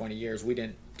 15, 20 years. We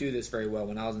didn't do this very well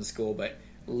when I was in school, but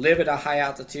live at a high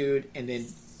altitude and then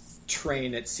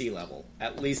train at sea level.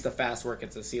 At least the fast work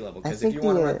at sea level. Because if you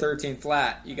want to run 13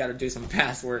 flat, you got to do some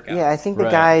fast workouts. Yeah, I think the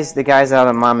guys out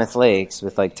on Monmouth Lakes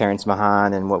with like Terrence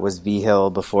Mahan and what was V Hill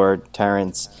before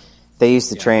Terrence, they used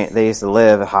to train. They used to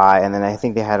live high, and then I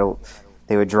think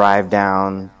they would drive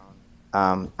down.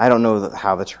 I don't know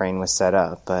how the train was set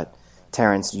up, but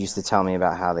Terrence used to tell me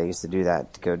about how they used to do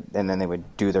that to go, and then they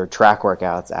would do their track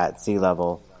workouts at sea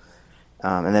level.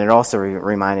 And then it also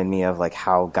reminded me of like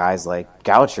how guys like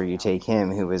Goucher, you take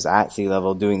him, who was at sea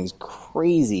level doing these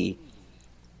crazy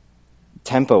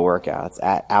tempo workouts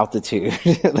at altitude.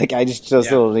 Like I just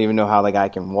don't even know how the guy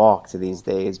can walk to these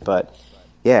days. But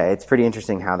yeah, it's pretty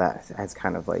interesting how that has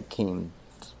kind of like came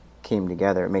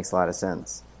together. It makes a lot of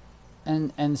sense.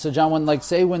 And so John, when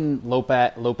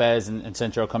Lopez and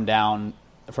Centro come down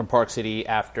from Park City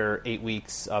after 8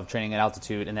 weeks of training at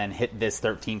altitude and then hit this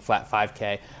 13 flat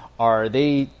 5K, are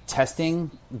they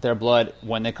testing their blood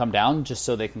when they come down just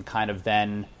so they can kind of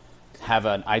then have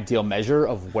an ideal measure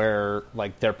of where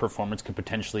like their performance could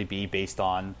potentially be based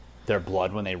on their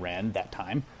blood when they ran that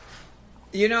time?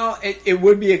 It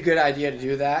would be a good idea to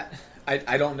do that.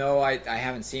 I don't know. I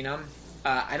haven't seen them.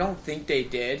 I don't think they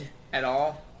did at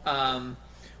all.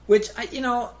 Which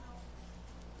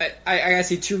I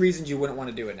see 2 reasons you wouldn't want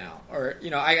to do it now. Or,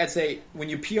 I'd say when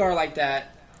you PR like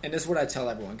that, and this is what I tell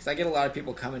everyone, because I get a lot of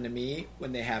people coming to me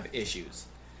when they have issues.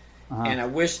 Uh-huh. And I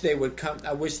wish they would come,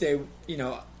 I wish you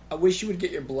would get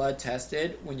your blood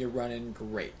tested when you're running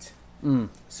great.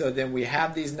 So then we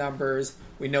have these numbers,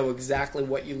 we know exactly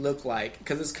what you look like,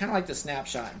 because it's kind of like the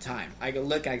snapshot in time. I can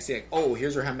look, I can see like, oh,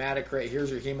 here's your hematocrit,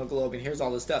 here's your hemoglobin, here's all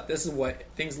this stuff. This is what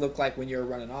things look like when you're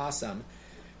running awesome.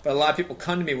 But a lot of people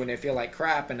come to me when they feel like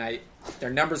crap, and their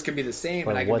numbers could be the same,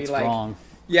 but and I can be like, wrong?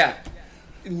 Yeah,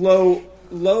 low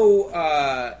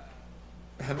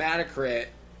hematocrit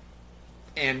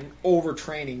and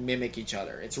overtraining mimic each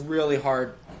other. It's really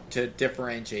hard to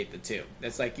differentiate the two.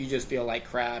 It's like you just feel like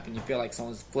crap and you feel like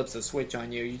someone flips a switch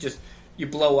on you. You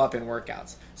blow up in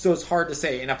workouts. So it's hard to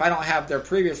say. And if I don't have their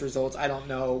previous results, I don't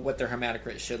know what their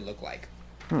hematocrit should look like.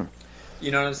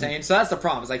 You know what I'm saying? So that's the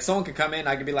problem. It's like someone could come in,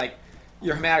 I could be like,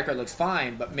 your hematocrit looks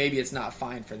fine, but maybe it's not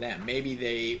fine for them. Maybe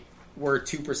they were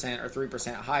 2% or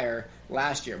 3% higher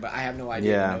last year, but I have no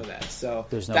idea to know that. So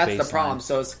that's baseline. The problem.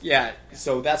 So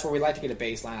so that's where we like to get a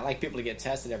baseline. I like people to get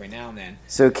tested every now and then.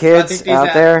 So kids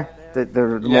out there,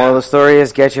 the moral of the story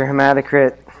is get your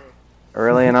hematocrit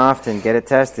early and often. Get it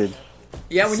tested.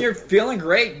 Yeah, when you're feeling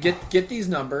great, get these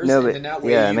numbers, and then that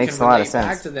way you can relate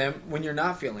back to them when you're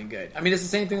not feeling good. I mean, it's the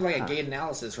same thing with like a gait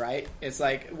analysis, right? It's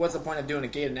like, what's the point of doing a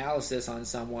gait analysis on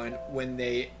someone when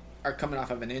they are coming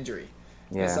off of an injury?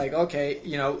 Yeah. It's like, okay,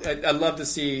 I'd love to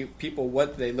see people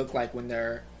what they look like when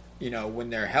they're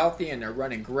healthy and they're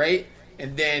running great.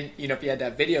 And then, if you had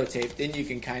that videotape, then you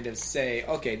can kind of say,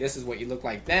 okay, this is what you look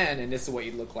like then, and this is what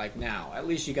you look like now. At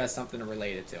least you got something to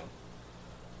relate it to.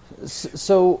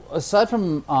 So aside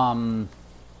from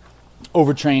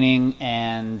overtraining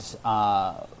and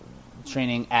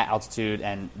training at altitude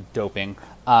and doping,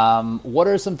 what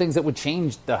are some things that would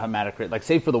change the hematocrit? Like,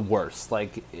 say for the worst,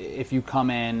 like if you come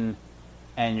in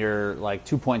and you're like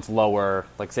 2 points lower,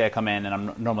 like say I come in and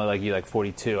I'm normally like you, like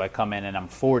 42, I come in and I'm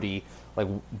 40, like,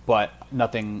 but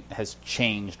nothing has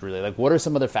changed really. Like, what are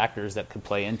some other factors that could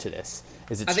play into this?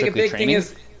 Is it strictly training? I think a big thing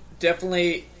is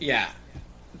definitely,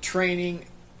 training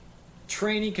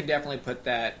training can definitely put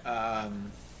that.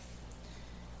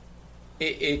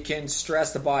 It can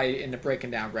stress the body into breaking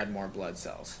down red more blood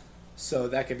cells. So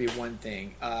that could be one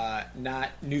thing. Not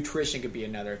nutrition could be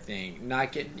another thing.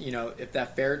 Not getting, if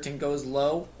that ferritin goes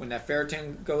low, when that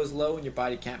ferritin goes low and your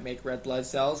body can't make red blood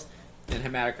cells, then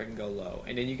hematocrit can go low.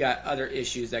 And then you got other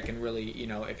issues that can really,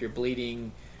 if you're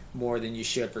bleeding more than you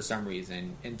should for some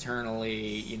reason,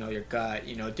 internally, your gut,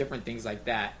 different things like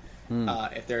that.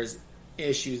 If there's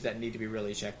issues that need to be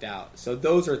really checked out. So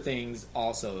those are things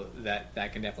also that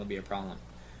can definitely be a problem.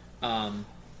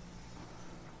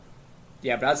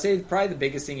 Yeah, but I'd say probably the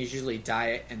biggest thing is usually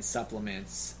diet and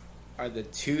supplements are the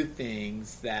two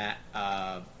things that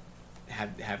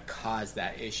have caused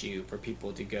that issue for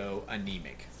people to go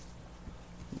anemic.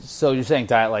 So you're saying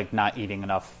diet, like not eating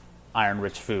enough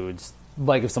iron-rich foods,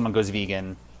 like if someone goes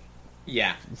vegan.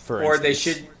 Yeah, for or instance. they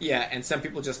should. Yeah, and some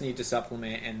people just need to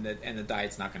supplement, and the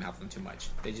diet's not going to help them too much.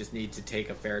 They just need to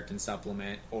take a ferritin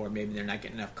supplement, or maybe they're not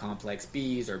getting enough complex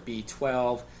Bs or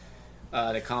B12.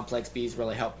 The complex Bs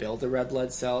really help build the red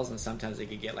blood cells, and sometimes they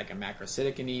could get like a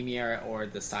macrocytic anemia, or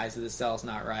the size of the cell's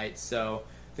not right. So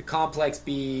the complex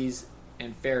Bs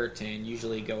and ferritin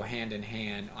usually go hand in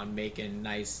hand on making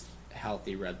nice,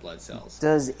 healthy red blood cells.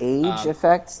 Does age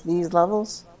affect these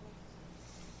levels?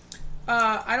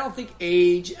 I don't think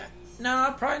age...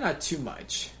 No, probably not too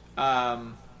much.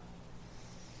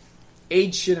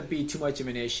 Age shouldn't be too much of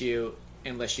an issue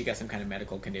unless you got some kind of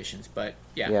medical conditions. But,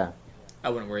 yeah. I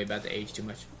wouldn't worry about the age too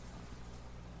much.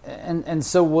 And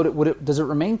so does it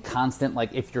remain constant?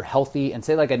 Like if you're healthy, and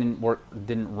say like I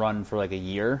didn't run for like a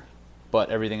year, but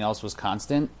everything else was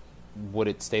constant, would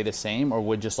it stay the same? Or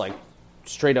would just like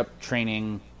straight up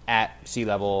training at sea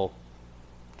level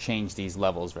change these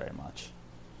levels very much?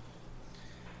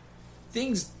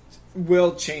 Things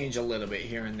will change a little bit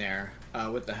here and there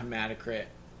with the hematocrit,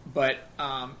 but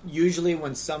usually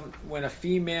when a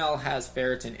female has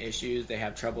ferritin issues, they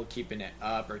have trouble keeping it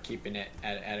up or keeping it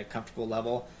at a comfortable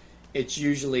level.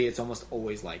 It's almost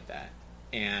always like that.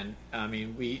 And I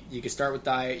mean, you could start with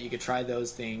diet, you could try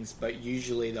those things, but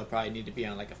usually they'll probably need to be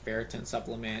on like a ferritin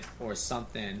supplement or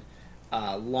something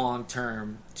long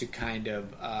term to kind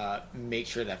of make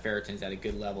sure that ferritin's at a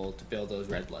good level to build those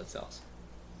red blood cells.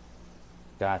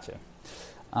 Gotcha.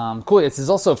 Cool. It's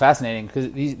also fascinating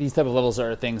because these type of levels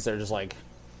are things that are just like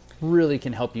really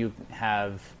can help you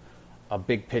have a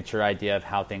big picture idea of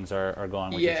how things are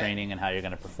going with your training and how you're going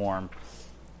to perform.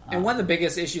 And one of the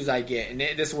biggest issues I get, and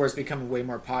this is where it's becoming way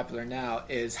more popular now,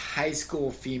 is high school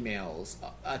females.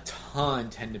 A ton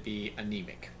tend to be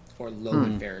anemic or low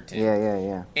in ferritin.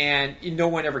 Yeah. And no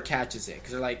one ever catches it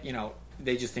because they're like,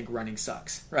 they just think running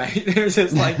sucks, right? They're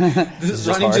just like,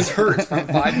 running just hurts from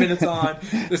 5 minutes on.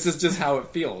 This is just how it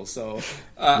feels. So,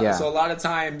 so a lot of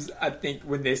times, I think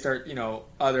when they start,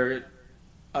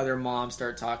 other moms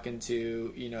start talking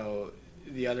to,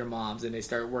 the other moms, and they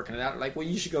start working it out, like, well,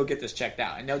 you should go get this checked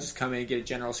out, and they'll just come in and get a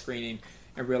general screening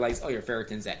and realize, oh, your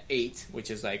ferritin's at 8,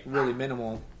 which is like really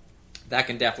minimal. That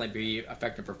can definitely be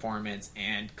affecting performance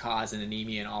and cause an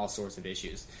anemia and all sorts of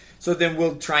issues. So then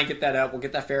we'll try and get that up. We'll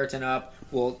get that ferritin up.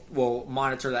 We'll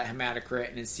monitor that hematocrit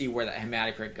and then see where that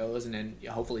hematocrit goes, and then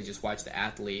hopefully just watch the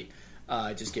athlete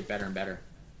just get better and better.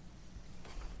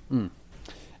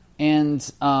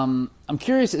 And I'm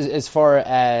curious as far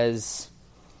as,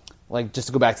 like, just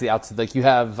to go back to the altitude, like you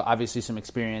have obviously some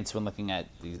experience when looking at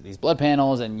these blood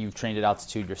panels, and you've trained at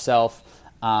altitude yourself.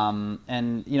 And,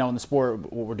 in the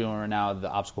sport, what we're doing right now, the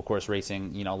obstacle course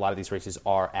racing, a lot of these races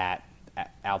are at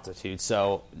altitude.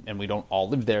 So, and we don't all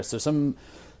live there. So some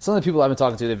of the people I've been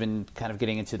talking to, they've been kind of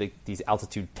getting into these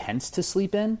altitude tents to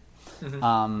sleep in.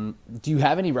 Mm-hmm. Do you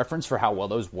have any reference for how well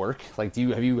those work? Like,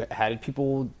 have you had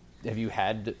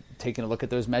taken a look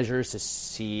at those measures to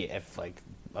see if, like,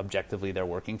 objectively they're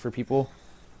working for people?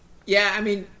 Yeah, I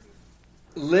mean,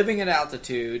 living at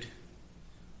altitude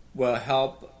will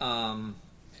help.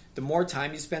 The more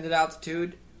time you spend at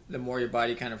altitude, the more your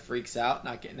body kind of freaks out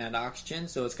not getting that oxygen,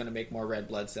 so it's going to make more red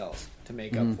blood cells to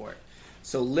make up for it.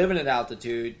 So living at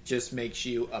altitude just makes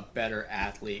you a better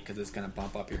athlete because it's going to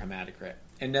bump up your hematocrit.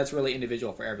 And that's really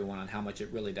individual for everyone on how much it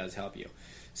really does help you.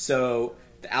 So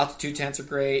the altitude tents are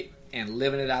great, and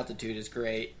living at altitude is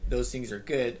great. Those things are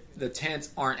good. The tents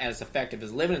aren't as effective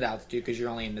as living at altitude because you're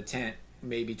only in the tent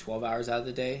maybe 12 hours out of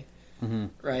the day. Mm-hmm.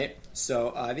 Right?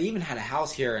 So they even had a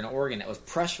house here in Oregon that was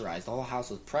pressurized. The whole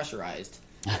house was pressurized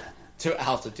to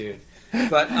altitude.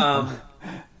 But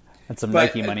that's some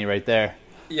Nike money right there.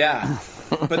 Yeah.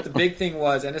 But the big thing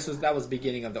was, and that was the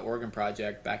beginning of the Oregon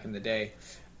project back in the day,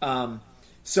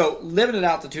 So living at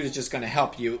altitude is just going to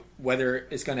help you, whether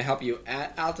it's going to help you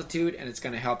at altitude and it's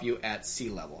going to help you at sea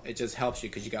level. It just helps you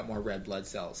because you got more red blood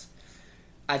cells.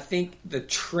 I think the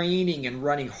training and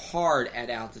running hard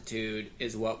at altitude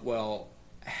is what will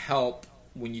help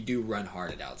when you do run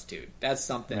hard at altitude. That's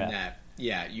something that,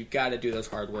 you got to do those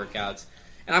hard workouts.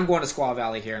 And I'm going to Squaw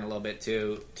Valley here in a little bit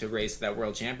to race that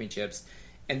World Championships.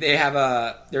 And they have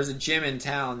there's a gym in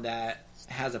town that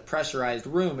has a pressurized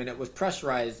room, and it was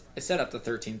pressurized. It's set up to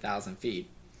 13,000 feet.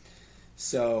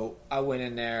 So I went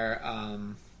in there.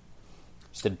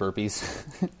 Just did burpees.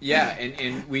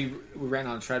 and we ran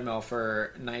on a treadmill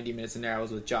for 90 minutes in there. I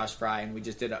was with Josh Fry, and we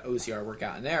just did an OCR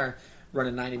workout in there,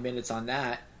 running 90 minutes on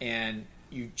that. And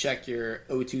you check your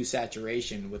O2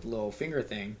 saturation with a little finger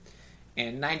thing,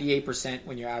 and 98%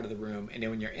 when you're out of the room. And then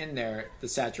when you're in there, the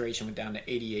saturation went down to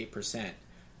 88%.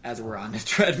 As we're on the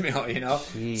treadmill,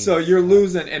 Jeez. So you're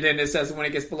losing, and then it says when it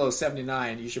gets below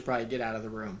 79, you should probably get out of the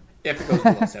room if it goes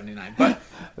below 79. But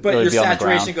really your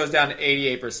saturation goes down to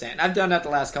 88%. I've done that the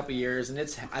last couple of years, and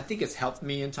I think it's helped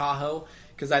me in Tahoe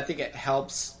because I think it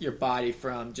helps your body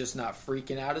from just not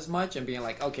freaking out as much and being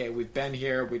like, okay, we've been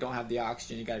here, we don't have the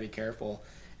oxygen, you got to be careful.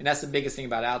 And that's the biggest thing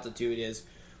about altitude is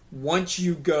once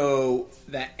you go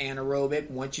that anaerobic,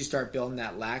 once you start building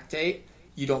that lactate,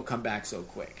 you don't come back so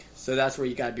quick. So that's where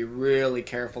you got to be really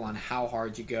careful on how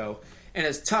hard you go. And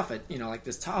it's tough at, like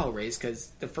this Tahoe race because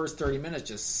the first 30 minutes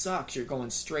just sucks. You're going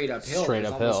straight uphill.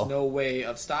 There's almost no way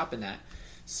of stopping that.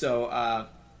 So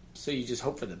so you just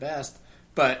hope for the best.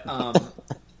 But, but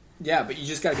you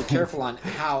just got to be careful on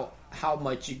how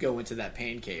much you go into that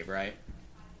pain cave, right?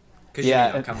 Because you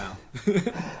don't come out.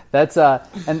 That's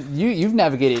and you've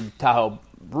navigated Tahoe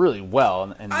really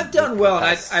well. I've done well, and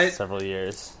I several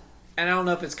years. And I don't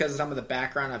know if it's because of some of the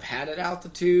background I've had at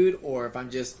altitude or if I'm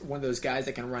just one of those guys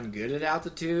that can run good at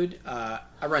altitude. I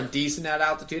run decent at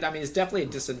altitude. I mean, it's definitely a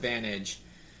disadvantage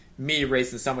me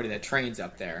racing somebody that trains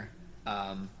up there.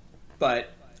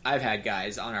 But I've had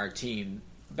guys on our team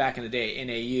back in the day,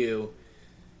 NAU,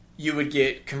 you would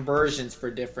get conversions for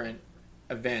different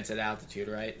events at altitude,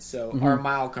 right? So our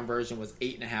mile conversion was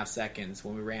 8.5 seconds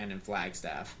when we ran in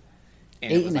Flagstaff.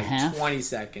 And it was like 20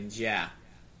 seconds, yeah.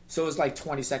 So it was like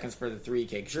 20 seconds for the 3K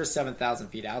because you're 7,000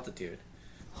 feet altitude.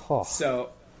 Oh,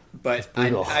 so, but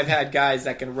I've had guys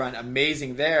that can run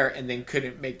amazing there and then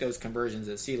couldn't make those conversions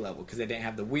at sea level because they didn't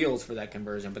have the wheels for that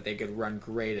conversion, but they could run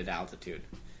great at altitude.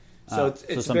 So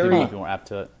it's some very people might be more apt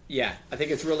to it. Yeah, I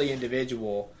think it's really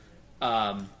individual.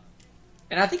 And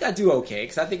I think I do okay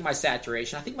because I think my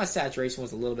saturation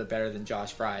was a little bit better than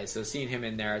Josh Fry's. So seeing him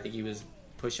in there, I think he was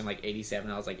pushing like 87.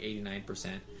 I was like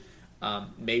 89%.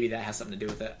 Maybe that has something to do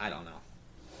with it. I don't know.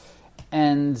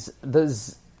 And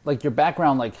does your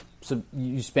background, so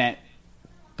you spent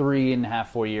 3.5,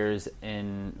 4 years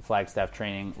in Flagstaff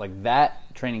training,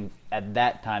 that training at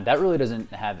that time, that really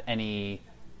doesn't have any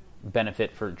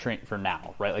benefit for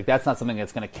now, right? That's not something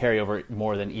that's going to carry over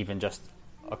more than even just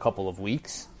a couple of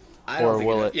weeks. I don't think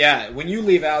it. Yeah, when you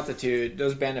leave altitude,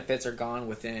 those benefits are gone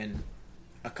within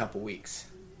a couple weeks.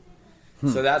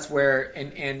 So that's where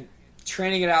and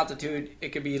training at altitude, it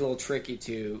could be a little tricky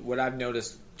too. What I've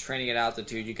noticed, training at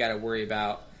altitude, you got to worry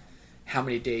about how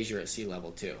many days you're at sea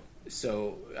level too.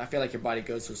 So I feel like your body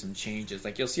goes through some changes.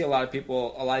 You'll see a lot of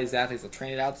these athletes will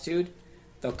train at altitude,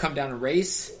 they'll come down and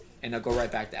race, and they'll go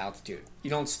right back to altitude. You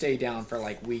don't stay down for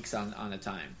weeks on a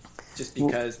time, just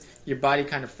because your body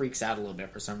kind of freaks out a little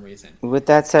bit for some reason. With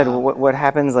that said, what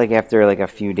happens after a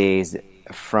few days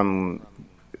from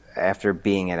after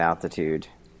being at altitude?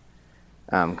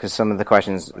 Because some of the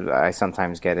questions I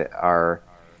sometimes get are,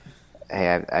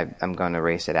 hey, I'm going to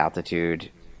race at altitude.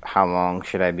 How long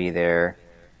should I be there?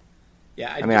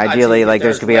 Yeah, I mean, ideally,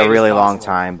 there's could be a really long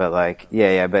time, but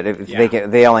but if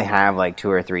they only have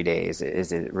 2 or 3 days,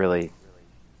 is it really?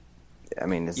 I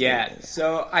mean,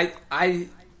 so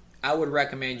I would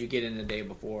recommend you get in the day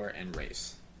before and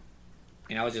race.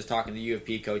 And I was just talking to the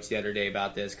UFP coach the other day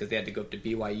about this because they had to go up to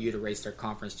BYU to race their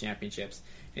conference championships.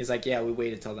 And he's like, yeah, we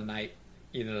waited till the night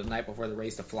before the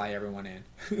race to fly everyone in.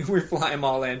 We fly them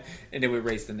all in, and then we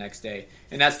race the next day.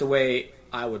 And that's the way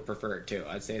I would prefer it too.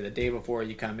 I'd say the day before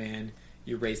you come in,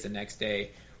 you race the next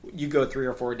day. You go 3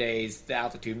 or 4 days, the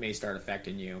altitude may start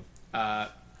affecting you. I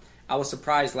was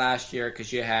surprised last year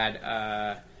because you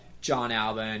had John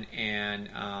Albin and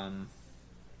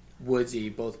Woodsy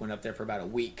both went up there for about a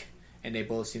week, and they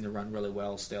both seem to run really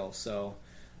well still. So,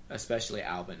 especially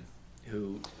Albin,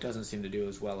 who doesn't seem to do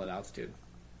as well at altitude.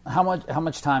 How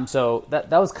much time? So that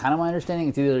was kind of my understanding.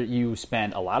 It's either you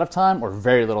spend a lot of time or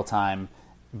very little time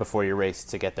before your race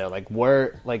to get there.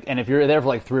 And if you're there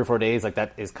for 3 or 4 days,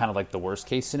 that is kind of the worst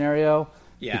case scenario.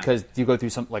 Because you go through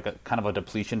some like a kind of a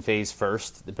depletion phase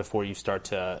first before you start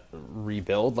to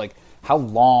rebuild. Like how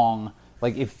long?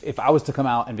 Like if I was to come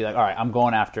out and be like, all right, I'm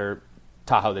going after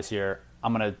Tahoe this year.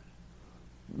 I'm gonna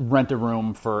rent a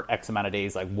room for X amount of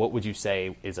days. Like what would you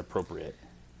say is appropriate?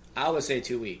 I would say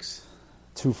 2 weeks.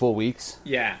 2 full weeks?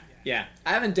 Yeah. I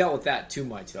haven't dealt with that too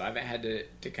much though. I haven't had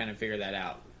to kind of figure that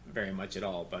out very much at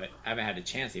all. But I haven't had a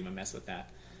chance to even mess with that.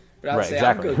 But I would say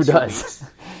exactly. I would go 2 weeks.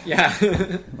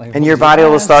 Yeah. Like, and your body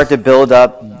will start to build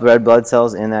up red blood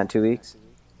cells in that 2 weeks?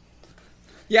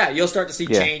 Yeah, you'll start to see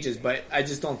changes, but I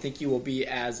just don't think you will be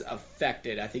as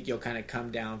affected. I think you'll kind of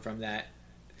come down from that.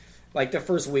 Like the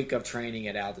first week of training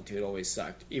at altitude always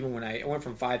sucked. Even when I went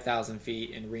from 5,000 feet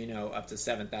in Reno up to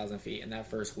 7,000 feet, and that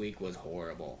first week was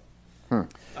horrible.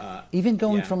 Even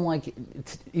going from like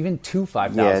even to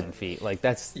 5,000 feet, like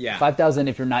that's 5,000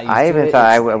 if you're not used to it. I even thought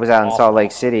I was out in Salt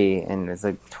Lake City and it was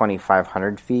like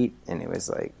 2,500 feet, and it was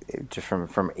like just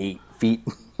from 8 feet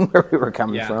where we were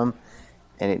coming from,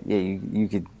 and you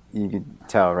could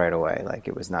tell right away like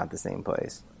it was not the same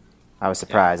place. I was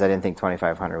surprised. I didn't think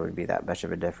 2,500 would be that much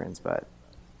of a difference, but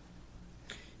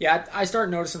I start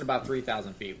noticing about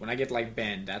 3,000 feet when I get like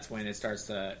Bend. That's when it starts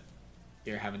to.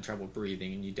 You're having trouble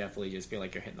breathing, and you definitely just feel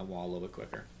like you're hitting the wall a little bit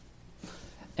quicker.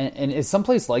 And is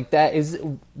someplace like that,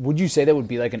 would you say that would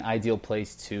be like an ideal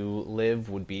place to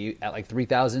live, would be at like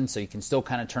 3,000, so you can still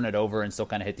kind of turn it over and still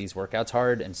kind of hit these workouts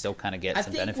hard and still kind of get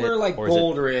some benefit? I think where like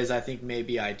Boulder is, I think may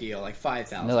be ideal, like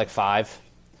 5,000. They're like 5?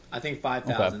 I think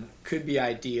 5,000 could be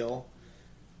ideal.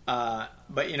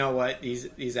 But you know what?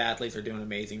 These athletes are doing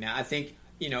amazing now. I think,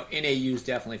 NAU's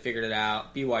definitely figured it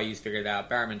out. BYU's figured it out.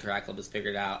 Bowerman Track Club has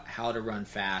figured out how to run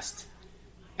fast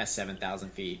at 7,000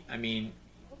 feet. I mean,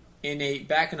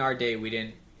 back in our day, we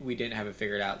didn't have it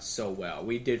figured out so well.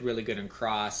 We did really good in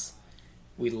cross.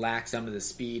 We lacked some of the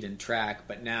speed and track,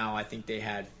 but now I think they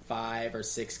had 5 or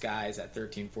 6 guys at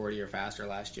 1340 or faster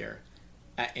last year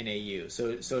at NAU.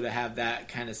 So to have that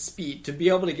kind of speed, to be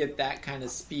able to get that kind of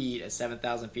speed at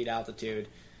 7,000 feet altitude,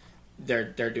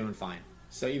 they're doing fine.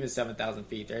 So even 7,000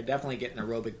 feet, they're definitely getting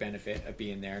aerobic benefit of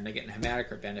being there, and they're getting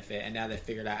hematocrit benefit, and now they've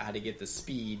figured out how to get the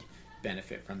speed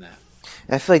benefit from that.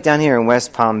 I feel like down here in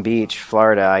West Palm Beach,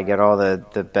 Florida, I get all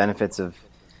the benefits of,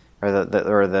 or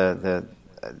the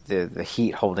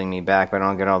heat holding me back, but I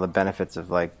don't get all the benefits of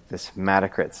like this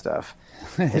hematocrit stuff.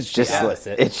 It's just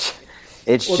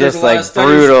it's just like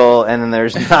brutal, and then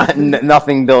there's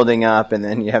nothing building up, and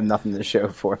then you have nothing to show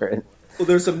for it. Well,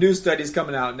 there's some new studies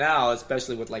coming out now,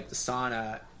 especially with like the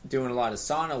sauna, doing a lot of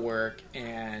sauna work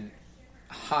and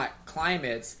hot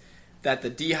climates, that the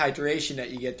dehydration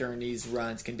that you get during these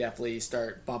runs can definitely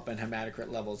start bumping hematocrit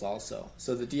levels also.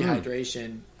 So the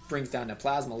dehydration brings down the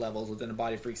plasma levels, but then the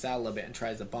body freaks out a little bit and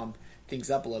tries to bump things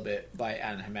up a little bit by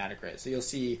adding hematocrit. So you'll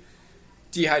see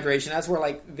dehydration. That's where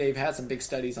like they've had some big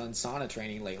studies on sauna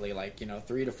training lately, like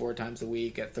 3 to 4 times a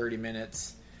week at 30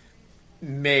 minutes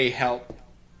may help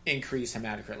increase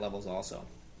hematocrit levels also.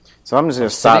 So I'm just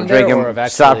going to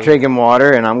stop drinking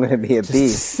water, and I'm going to be a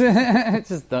beast.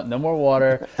 Just no more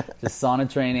water. Just sauna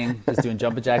training. Just doing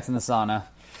jumping jacks in the sauna.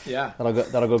 Yeah,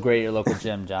 that'll go great at your local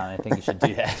gym, John. I think you should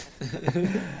do that.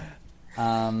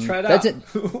 Try it that's out.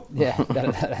 It. Yeah,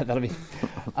 that'll be.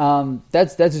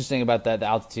 That's interesting about the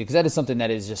altitude, because that is something that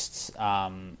is just.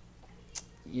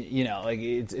 Like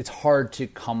it's hard to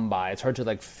come by. It's hard to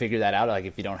like figure that out, like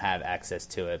if you don't have access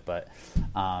to it. But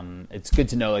it's good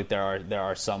to know like there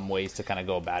are some ways to kind of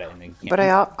go about it. But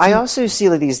I also see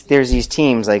like there's these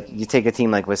teams, like you take a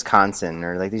team like Wisconsin,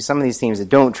 or like some of these teams that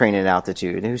don't train at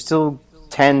altitude who still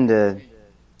tend to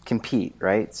compete,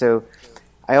 right? So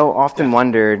I often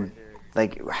wondered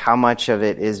like how much of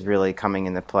it is really coming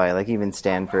into play, like even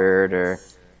Stanford or.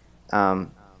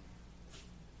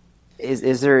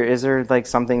 Is there like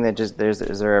something that just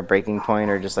is there a breaking point,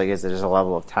 or just like is there just a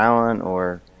level of talent,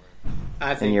 or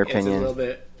I think in your it's opinion? A little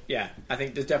bit, I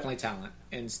think there's definitely talent,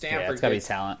 and Stanford gets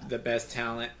the best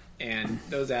talent, and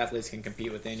those athletes can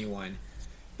compete with anyone.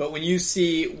 But when you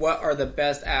see what are the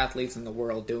best athletes in the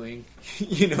world doing,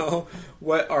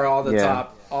 what are all the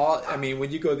top? When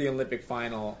you go to the Olympic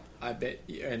final, I bet,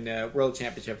 in the World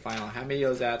Championship final, how many of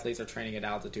those athletes are training at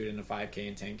altitude in the 5K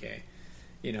and 10K?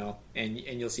 And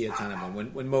you'll see a ton of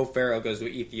them. When Mo Farah goes to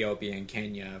Ethiopia and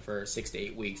Kenya for 6 to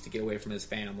 8 weeks to get away from his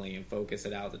family and focus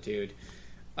at altitude,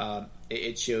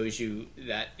 it shows you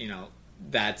that,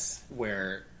 that's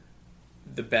where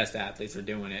the best athletes are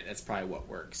doing it. That's probably what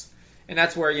works. And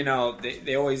that's where,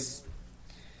 they always...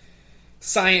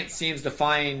 Science seems to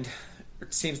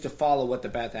follow what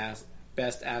the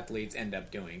best athletes end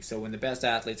up doing. So when the best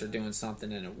athletes are doing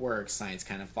something and it works, science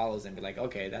kind of follows and be like,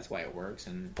 okay, that's why it works,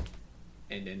 and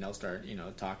and then they'll start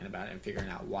talking about it and figuring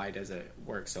out why does it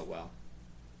work so well.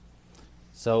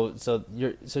 So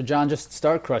John, just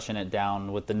start crushing it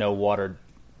down with the no water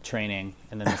training,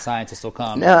 and then the scientists will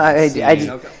come. No, I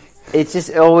just, it's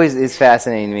just always is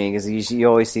fascinating to me because you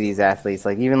always see these athletes,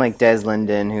 like even like Des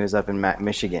Linden, who was up in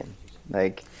Michigan,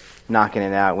 like knocking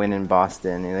it out, winning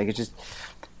Boston, and like it's just.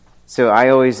 So I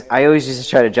always just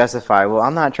try to justify. Well,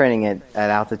 I'm not training at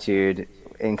altitude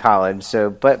in college, so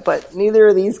but neither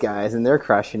are these guys, and they're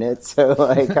crushing it. So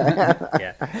like,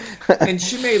 yeah. And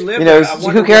she may live.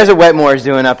 Who cares what Wetmore's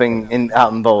doing up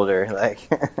out in Boulder? Like,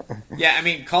 yeah, I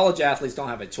mean, college athletes don't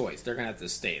have a choice; they're gonna have to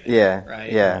stay there. Yeah,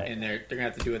 right. Yeah, and they're gonna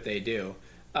have to do what they do.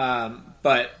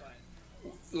 But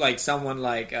like someone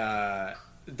like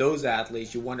those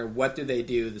athletes, you wonder what do they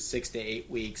do the 6 to 8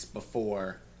 weeks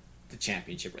before the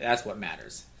championship. That's what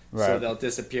matters. Right. So they'll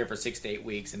disappear for 6 to 8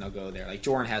 weeks and they'll go there. Like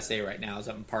Jordan Hasse right now is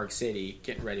up in Park City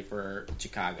getting ready for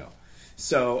Chicago.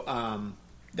 So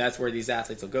that's where these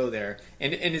athletes will go there.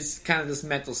 And it's kind of this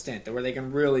mental stint where they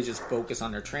can really just focus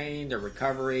on their training, their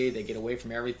recovery, they get away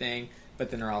from everything, but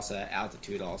then they're also at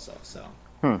altitude also. So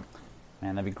Man,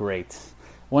 that'd be great.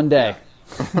 One day.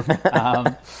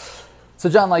 Yeah. So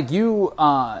John, like you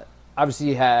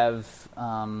obviously have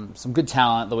some good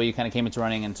talent, the way you kind of came into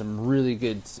running, and some really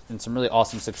good and some really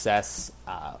awesome success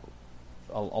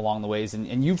along the ways.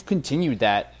 And you've continued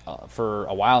that for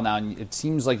a while now, and it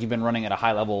seems like you've been running at a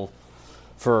high level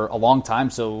for a long time.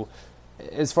 So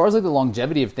as far as like the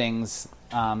longevity of things,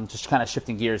 just kind of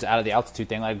shifting gears out of the altitude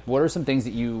thing, like what are some things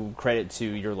that you credit to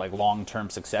your like long-term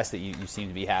success that you seem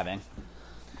to be having?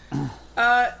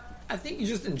 I think you're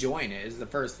just enjoying it is the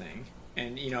first thing.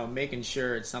 And, making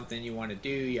sure it's something you want to do,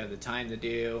 you have the time to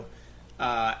do,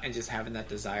 and just having that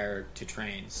desire to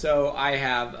train. So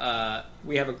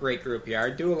we have a great group here. I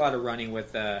do a lot of running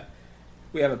with,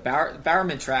 we have a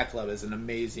Bowerman Track Club is an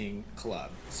amazing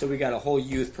club. So we got a whole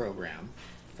youth program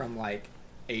from like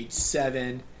age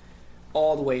 7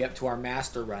 all the way up to our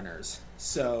master runners.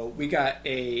 So we got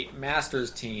a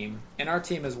masters team, and our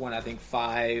team has won, I think,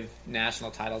 5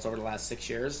 national titles over the last 6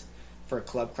 years. For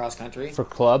club cross country. For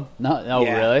club? No,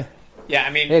 yeah. Really? Yeah, I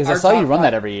mean... Yeah, because I saw you run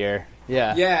that every year.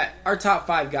 Yeah. Yeah, our top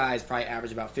 5 guys probably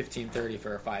average about 15:30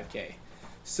 for a 5K.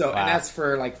 So, wow. And that's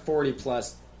for like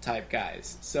 40-plus type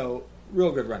guys. So,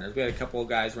 real good runners. We had a couple of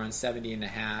guys run 70 and a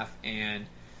half and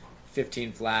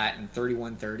 15 flat and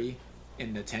 31:30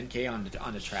 in the 10K on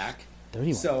the track.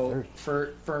 31:30. So,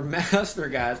 for master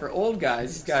guys, for old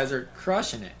guys, these guys are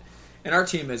crushing it. And our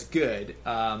team is good.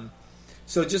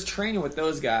 So just training with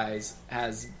those guys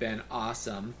has been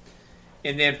awesome.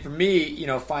 And then for me,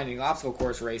 finding obstacle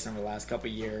course racing over the last couple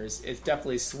of years, it's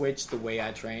definitely switched the way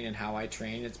I train and how I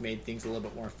train. It's made things a little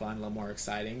bit more fun, a little more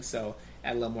exciting. So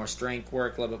add a little more strength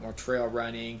work, a little bit more trail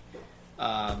running.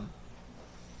 But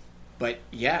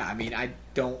yeah, I mean, I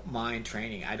don't mind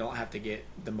training. I don't have to get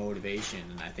the motivation.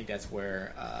 And I think that's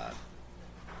where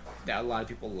that a lot of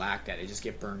people lack that. They just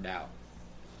get burned out.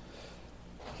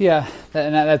 Yeah,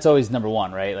 and that's always number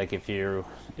one, right? Like if you're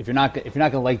not going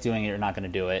to like doing it, you're not going to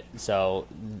do it. So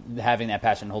having that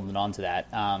passion, holding on to that,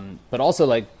 but also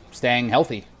like staying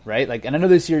healthy, right? Like, and I know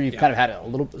this year you've kind of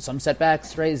had some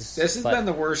setbacks, right? This has been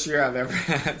the worst year I've ever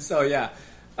had. So yeah,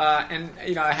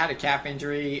 and I had a calf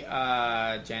injury,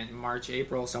 March,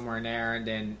 April, somewhere in there, and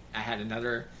then I had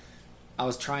another. I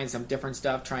was trying some different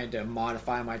stuff, trying to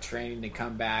modify my training to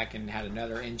come back, and had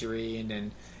another injury,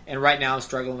 and right now I'm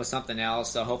struggling with something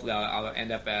else. So hopefully I'll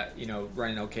end up at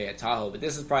running okay at Tahoe. But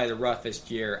this is probably the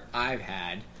roughest year I've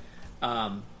had.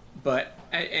 But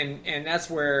that's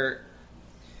where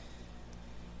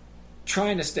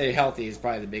trying to stay healthy is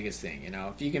probably the biggest thing.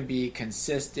 If you can be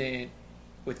consistent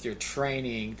with your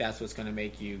training, that's what's going to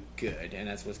make you good, and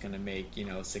that's what's going to make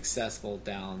successful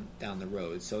down the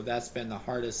road. So that's been the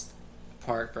hardest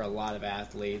part for a lot of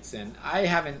athletes, and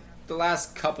the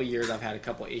last couple years I've had a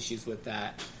couple issues with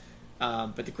that,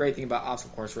 but the great thing about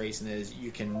obstacle course racing is you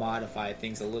can modify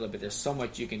things a little bit. There's so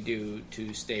much you can do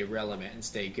to stay relevant and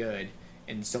stay good,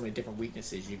 and so many different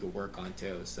weaknesses you could work on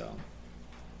too. So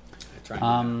I try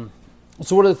to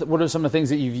So what are some of the things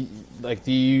that you like?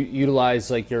 Do you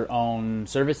utilize like your own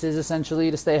services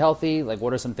essentially to stay healthy? Like,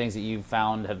 what are some things that you've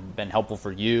found have been helpful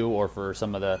for you or for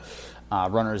some of the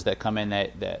runners that come in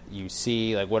that you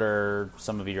see? Like, what are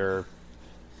some of your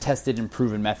tested and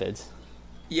proven methods?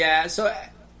 Yeah, so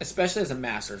especially as a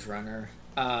masters runner,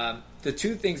 the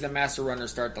two things that master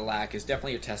runners start to lack is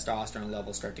definitely your testosterone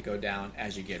levels start to go down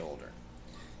as you get older.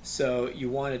 So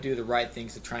you want to do the right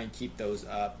things to try and keep those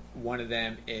up. One of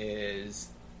them is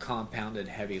compounded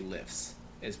heavy lifts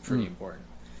is pretty important.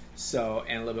 So,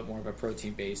 and a little bit more of a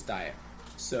protein-based diet.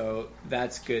 So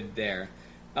that's good there.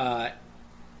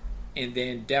 And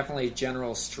then definitely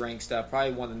general strength stuff.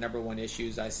 Probably one of the number one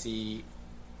issues I see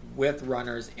with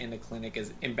runners in the clinic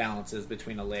is imbalances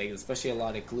between the legs, especially a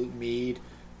lot of glute med,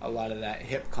 a lot of that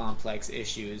hip complex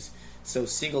issues. So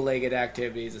single-legged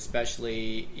activities,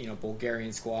 especially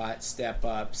Bulgarian squat,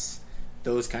 step-ups,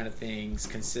 those kind of things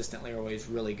consistently are always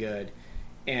really good.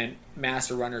 And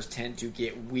master runners tend to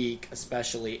get weak,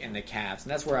 especially in the calves.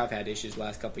 And that's where I've had issues the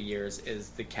last couple of years is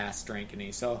the calf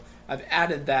strengthening. So I've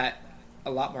added that a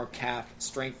lot more calf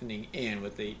strengthening in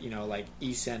with the, like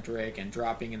eccentric and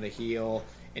dropping in the heel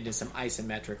into some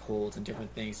isometric holds and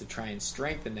different things to try and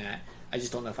strengthen that. I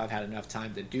just don't know if I've had enough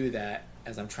time to do that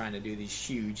as I'm trying to do these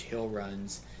huge hill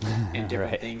runs and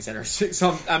different things that are.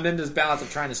 So I'm in this balance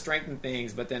of trying to strengthen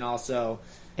things, but then also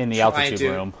in the altitude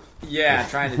room. Yeah,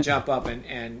 trying to jump up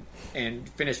and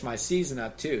finish my season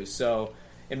up too. So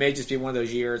it may just be one of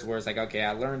those years where it's like, okay,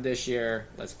 I learned this year.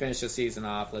 Let's finish the season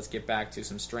off. Let's get back to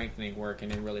some strengthening work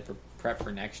and then really prep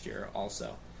for next year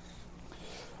also.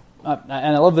 And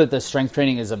I love that the strength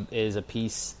training is a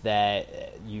piece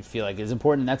that you feel like is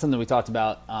important. And that's something we talked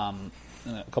about a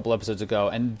couple episodes ago.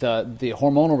 And the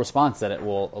hormonal response that it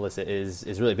will elicit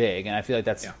is really big. And I feel like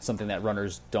that's something that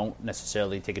runners don't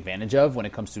necessarily take advantage of when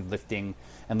it comes to lifting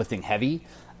and lifting heavy.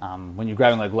 When you're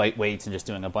grabbing like light weights and just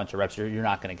doing a bunch of reps, you're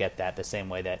not going to get that the same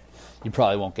way that you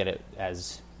probably won't get it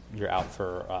as you're out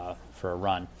for a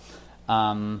run.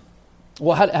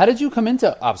 Well, how did you come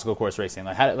into obstacle course racing?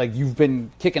 Like, you've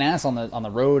been kicking ass on the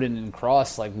road and in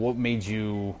cross. Like, what made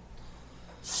you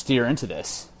steer into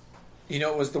this?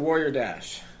 It was the Warrior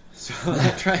Dash. So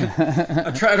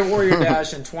I tried a Warrior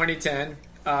Dash in 2010.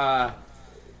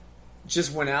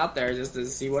 Just went out there just to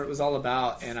see what it was all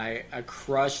about, and I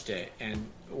crushed it. And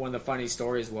one of the funny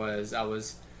stories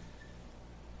was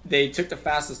they took the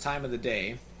fastest time of the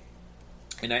day,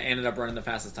 and I ended up running the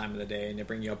fastest time of the day. And they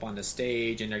bring you up on the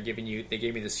stage, and they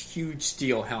gave me this huge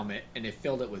steel helmet, and they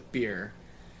filled it with beer.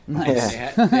 Nice.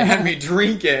 And they had me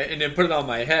drink it, and then put it on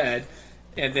my head.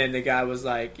 And then the guy was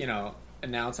like,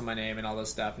 announcing my name and all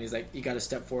this stuff, and he's like, you got to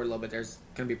step forward a little bit, there's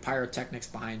going to be pyrotechnics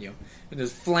behind you, and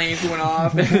there's flames went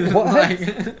off and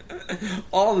like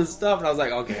all this stuff, and I was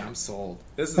like, okay, I'm sold,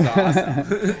 this is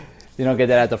awesome. You don't get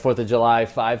that at the 4th of July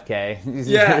 5K.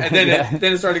 Yeah, and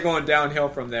then it started going downhill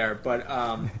from there, but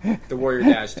the Warrior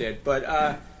Dash did.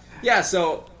 But yeah,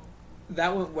 so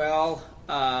that went well,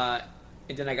 and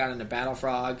then I got into Battle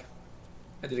Frog.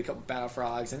 I did a couple Battle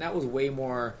Frogs, and that was way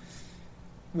more.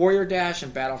 Warrior Dash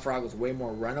and Battle Frog was way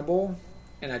more runnable,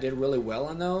 and I did really well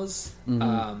on those.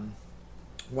 Mm-hmm.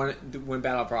 When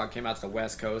Battle Frog came out to the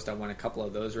West Coast, I won a couple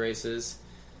of those races.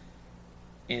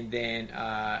 And then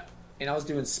and I was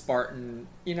doing Spartan,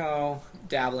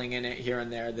 dabbling in it here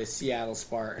and there. The Seattle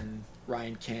Spartan,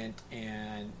 Ryan Kent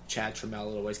and Chad Trammell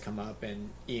would always come up, and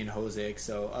Ian Hosick.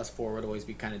 So us four would always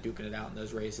be kind of duking it out in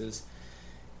those races.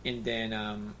 And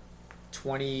then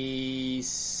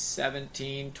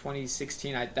 2017,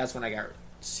 2016, that's when I got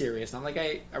serious. And I'm like,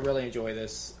 I really enjoy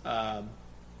this.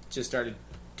 Just started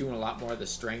doing a lot more of the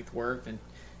strength work and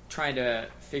trying to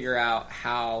figure out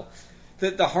how...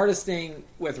 The hardest thing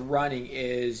with running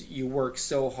is you work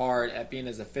so hard at being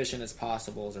as efficient as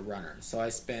possible as a runner. So I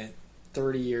spent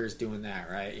 30 years doing that,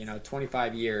 right?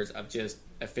 25 years of just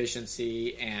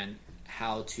efficiency and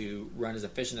how to run as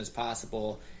efficient as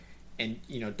possible and,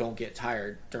 don't get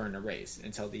tired during the race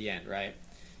until the end, right?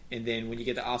 And then when you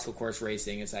get to obstacle course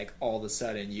racing, it's like all of a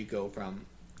sudden you go from,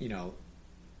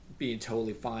 being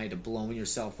totally fine to blowing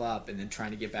yourself up and then trying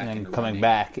to get back into coming running.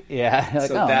 Back. Yeah. Like,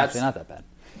 so that's actually not that bad.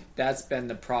 That's been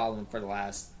the problem for the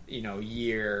last,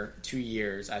 year, 2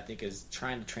 years, I think, is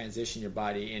trying to transition your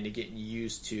body into getting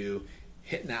used to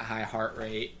hitting that high heart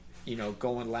rate,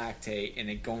 going lactate, and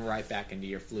then going right back into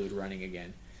your fluid running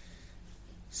again.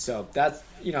 So that's,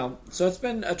 so it's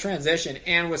been a transition.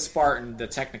 And with Spartan, the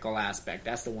technical aspect,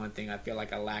 that's the one thing I feel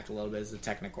like I lacked a little bit, is the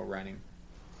technical running.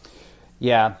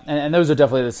 Yeah, and those are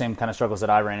definitely the same kind of struggles that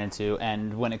I ran into.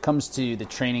 And when it comes to the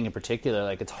training in particular,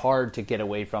 like, it's hard to get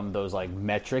away from those like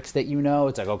metrics that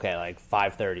it's like, okay, like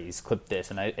 5:30s, clip this,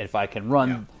 and if I can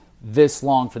run this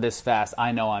long for this fast,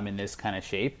 I know I'm in this kind of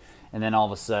shape. And then all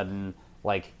of a sudden,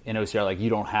 like in OCR, like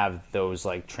you don't have those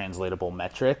like translatable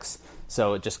metrics,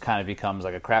 so it just kind of becomes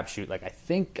like a crapshoot. Like, I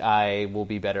think I will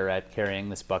be better at carrying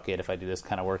this bucket if I do this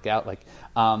kind of workout. Like,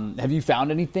 have you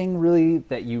found anything really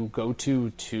that you go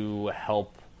to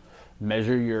help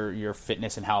measure your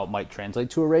fitness and how it might translate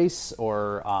to a race,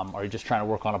 or are you just trying to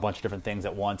work on a bunch of different things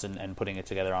at once and putting it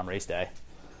together on race day?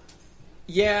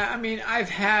 Yeah, I mean, I've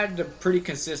had a pretty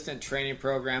consistent training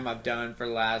program I've done for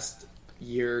the last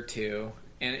year or two.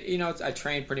 And, I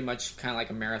train pretty much kind of like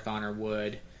a marathoner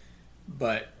would,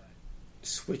 but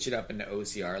switch it up into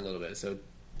OCR a little bit. So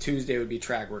Tuesday would be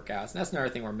track workouts, and that's another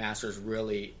thing where masters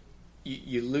really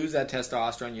you lose that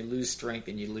testosterone, you lose strength,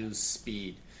 and you lose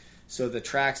speed. So the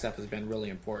track stuff has been really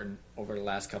important over the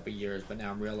last couple of years, but now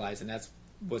I'm realizing that's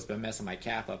what's been messing my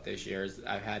calf up this year is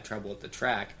I've had trouble with the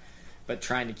track, but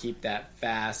trying to keep that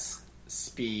fast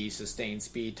speed, sustained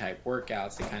speed type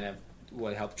workouts to kind of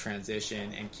would help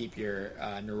transition and keep your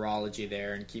neurology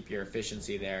there and keep your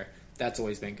efficiency there. That's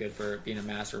always been good for being a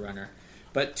master runner.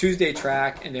 But Tuesday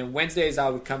track, and then Wednesdays I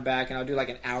would come back and I'll do like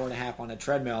an hour and a half on a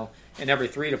treadmill, and every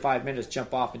 3 to 5 minutes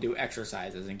jump off and do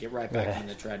exercises and get right back on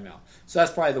the treadmill. So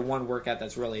that's probably the one workout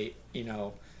that's really,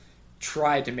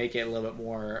 tried to make it a little bit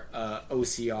more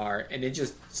OCR, and then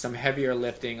just some heavier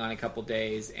lifting on a couple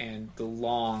days and the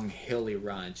long hilly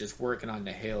runs, just working on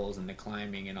the hills and the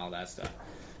climbing and all that stuff.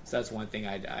 So that's one thing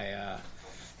I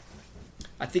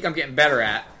think I'm getting better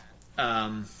at.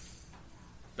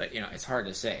 But it's hard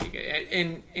to say.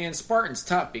 And Spartan's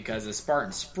tough because the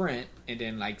Spartan sprint and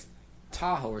then like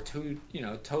Tahoe are two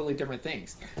totally different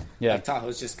things. Yeah, like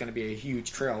Tahoe's just going to be a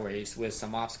huge trail race with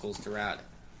some obstacles throughout it.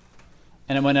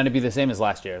 And it might not be the same as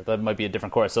last year. That might be a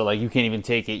different course. So like you can't even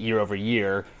take it year over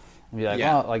year and be like,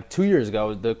 well, like 2 years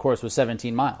ago the course was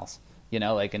 17 miles.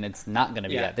 And it's not going to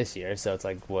be that this year. So it's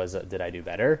like, did I do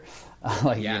better? It's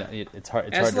hard. It's hard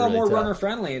a to little really more tell. runner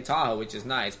friendly in Tahoe, which is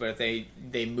nice. But if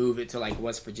they move it to like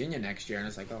West Virginia next year, and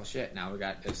it's like, oh shit, now we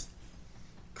got this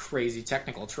crazy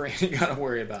technical terrain you got to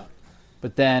worry about.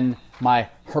 But then my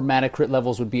hematocrit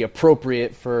levels would be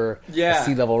appropriate for a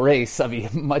sea level race. I'd be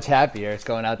much happier. It's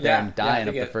going out there and dying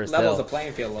up the first hill. Levels the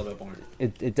playing field a little bit more.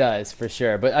 It does for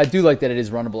sure. But I do like that it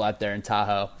is runnable out there in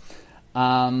Tahoe.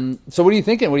 So what are you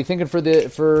thinking? What are you thinking for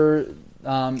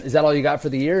is that all you got for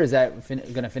the year? Is that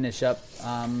going to finish up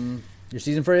your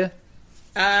season for you?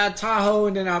 Tahoe,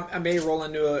 and then I may roll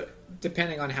into it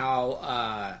depending on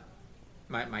how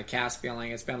my calf's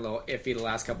feeling. It's been a little iffy the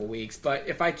last couple weeks, but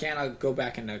if I can, I'll go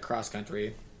back into cross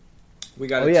country. We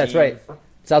got a team. That's right.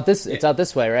 It's out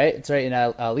this way, right? It's right in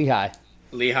Lehigh.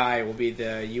 Lehigh will be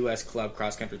the U.S. Club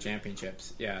Cross Country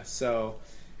Championships. Yeah, so.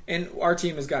 And our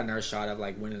team has gotten our shot of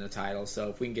like winning the title, so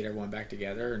if we can get everyone back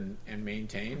together and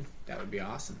maintain, that would be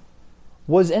awesome.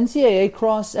 Was NCAA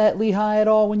cross at Lehigh at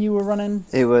all when you were running?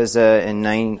 It was in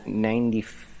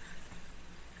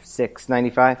 96,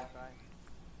 95, I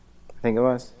think it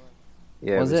was.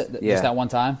 Yeah, was it? Yeah. Just that one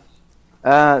time?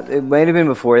 It might have been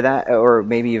before that, or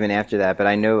maybe even after that. But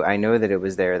I know that it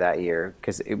was there that year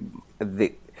because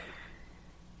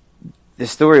the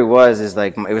story was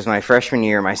like it was my freshman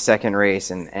year, my second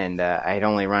race, and I had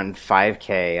only run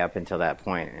 5K up until that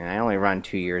point, and I only run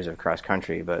 2 years of cross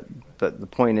country. But the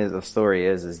point is, the story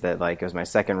is that like it was my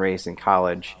second race in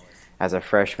college as a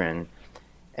freshman,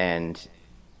 and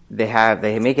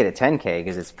they make it a 10K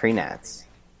because it's pre-nats.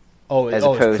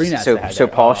 So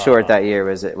Paul Short that year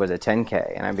was a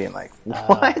 10K, and I'm being like,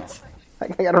 what?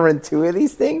 Like I got to run two of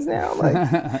these things now, like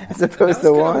as opposed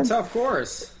to one. That's a tough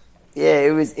course. Yeah,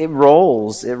 it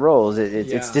rolls.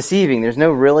 It's deceiving. There's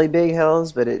no really big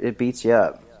hills, but it beats you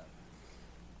up.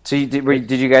 So did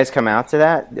you guys come out to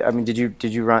that? I mean, did you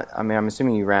run? I mean, I'm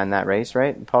assuming you ran that race,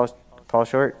 right? Paul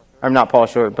Short. I'm not Paul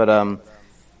Short, but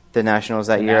the Nationals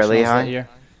that year at Lehigh.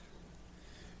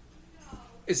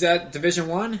 Is that Division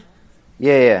I?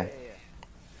 Yeah.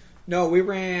 No, we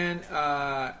ran.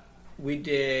 We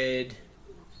did.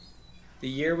 The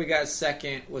year we got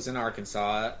second was in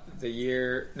Arkansas. The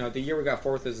year we got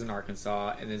fourth was in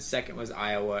Arkansas, and then second was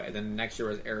Iowa, and then the next year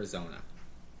was Arizona.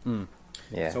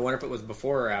 Yeah. So I wonder if it was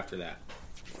before or after that.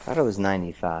 I thought it was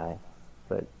 95,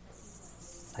 but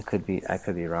I could be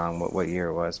wrong what year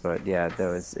it was. But yeah,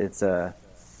 it's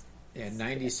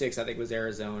 96 I think was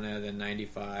Arizona, then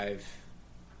 95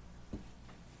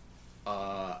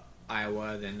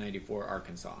 Iowa, then 94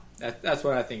 Arkansas. That's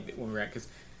what I think when we were at, because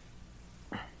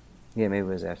yeah, maybe it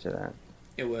was after that.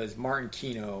 It was Martin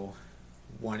Keno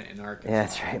won it in Arkansas. Yeah,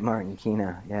 that's right, Martin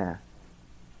Keno. Yeah.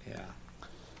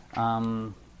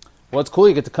 Well, it's cool.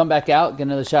 You get to come back out, get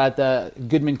another shot at the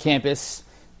Goodman campus,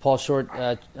 Paul Short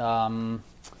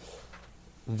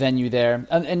venue there.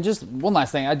 And just one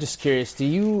last thing, I'm just curious: do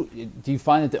you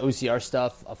find that the OCR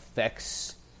stuff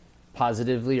affects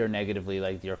positively or negatively,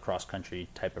 like your cross country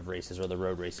type of races or the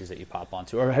road races that you pop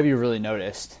onto, or have you really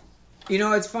noticed?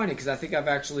 It's funny because I think I've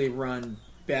actually run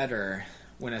better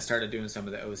when I started doing some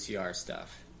of the OCR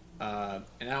stuff. And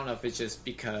I don't know if it's just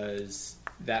because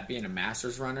that being a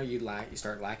master's runner, you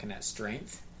start lacking that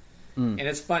strength. And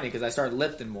it's funny because I started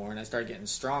lifting more and I started getting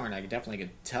stronger, and I definitely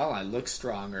could tell I look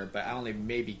stronger, but I only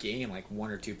maybe gain like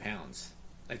 1 or 2 pounds.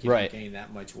 Like you don't gain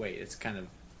that much weight.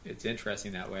 It's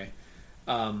interesting that way.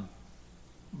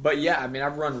 But yeah, I mean,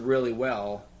 I've run really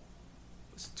well.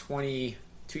 It was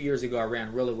 22 years ago, I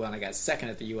ran really well, and I got second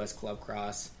at the U.S. Club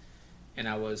Cross, and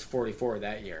I was 44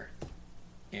 that year.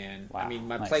 And wow, I mean,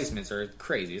 my placements are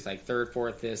crazy. It's like third,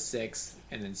 fourth, fifth, sixth,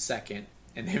 and then second,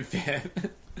 and then fifth.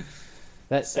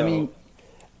 That's something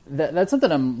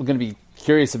I'm going to be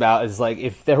curious about. Is like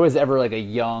if there was ever like a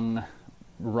young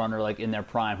runner like in their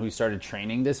prime who started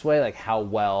training this way, like how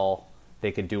well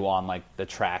they could do on like the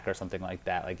track or something like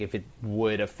that. Like if it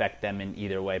would affect them in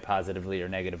either way, positively or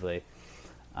negatively,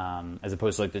 as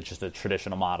opposed to like just a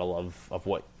traditional model of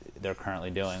what they're currently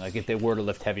doing. Like if they were to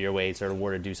lift heavier weights or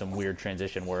were to do some weird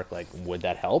transition work, like would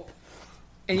that help?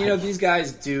 And you know, these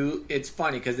guys do, it's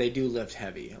funny because they do lift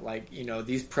heavy. Like, you know,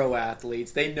 these pro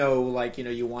athletes, they know, like, you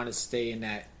know, you want to stay in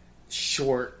that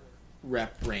short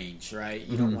rep range, right?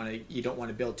 You don't want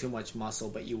to build too much muscle,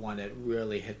 but you want to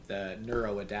really hit the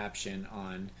neuroadaptation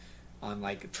on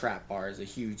like a trap bar is a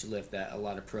huge lift that a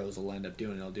lot of pros will end up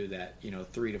doing. They'll do that, you know,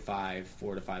 4 to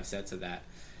 5 sets of that.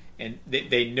 And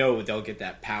they know they'll get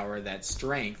that power, that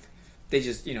strength. They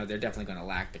just, you know, they're definitely going to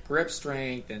lack the grip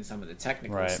strength and some of the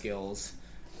technical skills.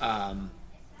 And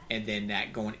then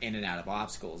that going in and out of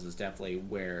obstacles is definitely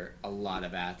where a lot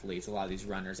of athletes, a lot of these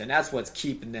runners, and that's what's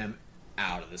keeping them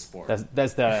out of the sport.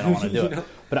 That's that I don't want to do it.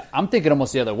 But I'm thinking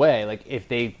almost the other way. Like if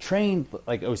they trained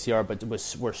like OCR, but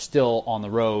were still on the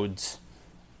roads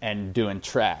and doing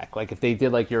track. Like if they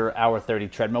did like your hour 30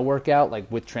 treadmill workout,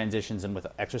 like with transitions and with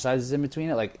exercises in between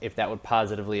it, like if that would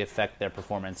positively affect their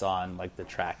performance on like the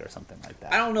track or something like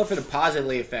that. I don't know if it would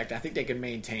positively affect. I think they could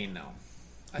maintain though.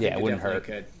 I think it wouldn't hurt.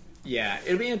 Could. Yeah,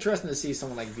 it'd be interesting to see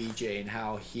someone like VJ and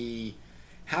how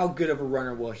good of a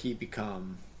runner will he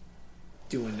become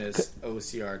doing this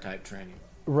OCR type training.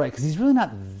 Right, because he's really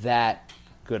not that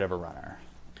good of a runner.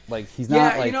 Like he's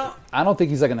not like, you know, I don't think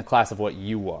he's like in the class of what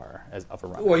you are as of a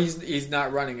runner. Well, he's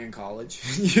not running in college.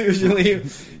 Usually,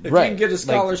 if you can get a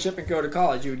scholarship and go to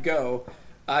college, you would go.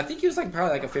 I think he was like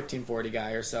probably like a 1540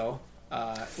 guy or so,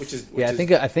 which is I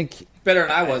think better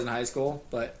than I was in high school.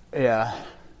 But yeah,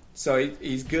 so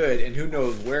he's good, and who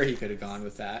knows where he could have gone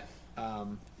with that.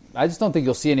 I just don't think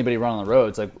you'll see anybody run on the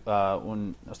roads. Like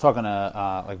when I was talking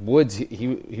to like Woods,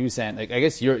 he was saying like I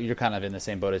guess you're kind of in the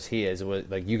same boat as he is.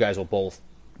 Like you guys will both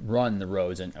run the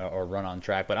roads or run on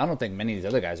track, but I don't think many of these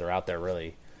other guys are out there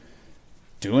really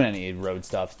doing any road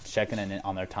stuff, checking in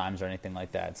on their times or anything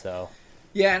like that. So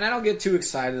yeah, and I don't get too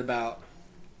excited about.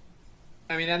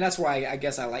 I mean, and that's why I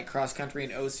guess I like cross country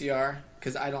and OCR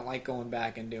because I don't like going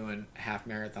back and doing half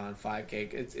marathon,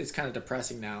 5K. It's kind of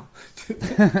depressing now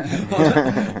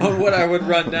on what I would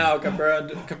run now compared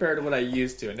to what I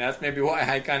used to, and that's maybe why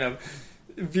I kind of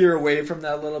veer away from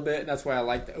that a little bit. And that's why I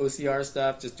like the OCR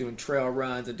stuff, just doing trail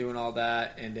runs and doing all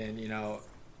that, and then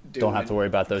don't have to worry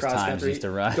about those times just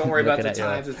to run. Don't worry about the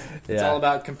times. It's all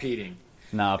about competing.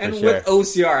 No, for and sure. With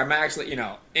OCR, I'm actually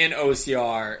in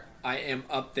OCR, I am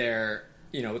up there.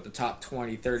 With the top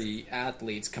 20, 30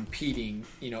 athletes competing,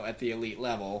 at the elite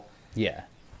level. Yeah.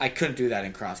 I couldn't do that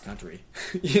in cross country,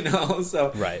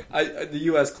 so right. The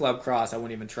U.S. Club Cross, I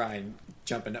wouldn't even try and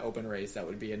jump into open race. That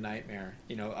would be a nightmare.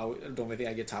 The only thing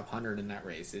I get top 100 in that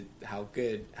race. How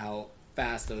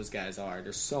fast those guys are.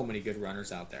 There's so many good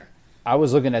runners out there. I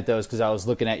was looking at those because I was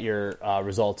looking at your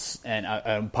results and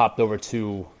I popped over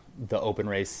to the open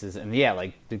races. And yeah,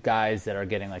 like the guys that are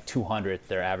getting like 200,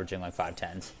 they're averaging like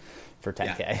 5:10s. For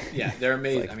 10K. Yeah, they're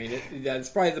amazing. I mean, it's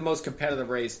probably the most competitive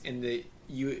race in the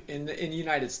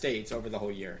United States over the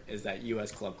whole year is that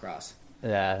U.S. Club Cross.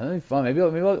 Yeah, that'll be fun. Maybe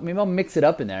I'll mix it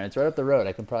up in there. It's right up the road.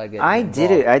 I can probably get. I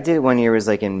did it one year. It was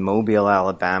like in Mobile,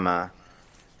 Alabama.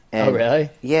 And, oh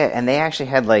really? Yeah, and they actually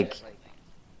had like,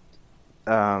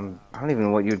 I don't even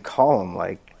know what you'd call them,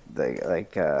 like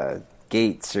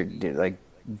gates or like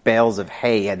bales of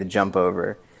hay you had to jump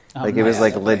over. It was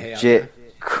like legit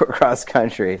cross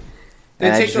country. They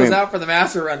take those out for the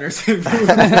master runners. A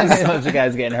bunch of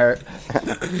guys getting hurt.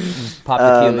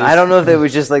 I don't know if it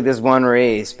was just like this one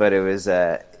race, but it was.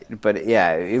 But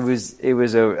yeah, it was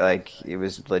like it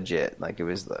was legit. Like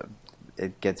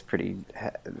it gets pretty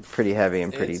heavy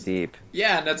and pretty deep.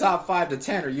 Yeah, and the top 5 to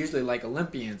 10 are usually like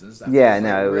Olympians and stuff. Yeah,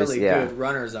 it was really good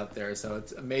runners up there. So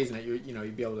it's amazing that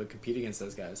you'd be able to compete against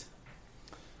those guys.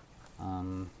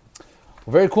 Well,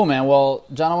 very cool, man. Well,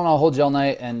 John, I want to hold you all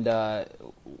night, and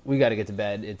we got to get to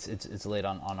bed. It's late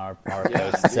on our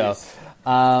coast. So,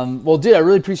 well, dude, I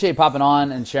really appreciate you popping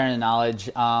on and sharing the knowledge.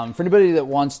 For anybody that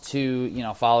wants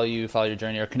to, follow your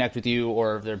journey, or connect with you,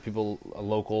 or if there are people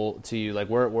local to you, like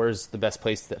where's the best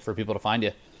place for people to find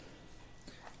you?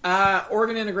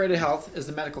 Oregon Integrated Health is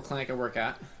the medical clinic I work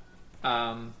at.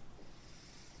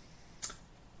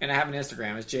 And I have an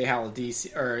Instagram. It's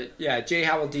JHowellDC, or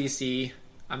JHowellDC.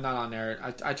 I'm not on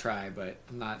there. I try, but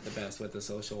I'm not the best with the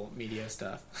social media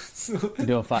stuff. You're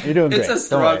doing fine. You're doing great. It's a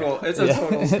struggle. It's a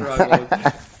total struggle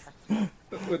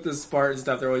with the Spartan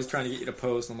stuff. They're always trying to get you to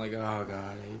post. I'm like, oh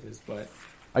god, I hate this. But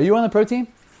are you on the pro team?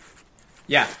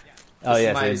 Yeah. Oh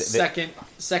yeah. This is my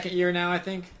second year now, I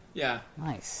think. Yeah.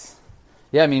 Nice.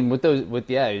 Yeah, I mean, with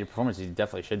your performances, you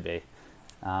definitely should be.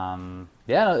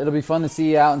 It'll be fun to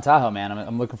see you out in Tahoe, man.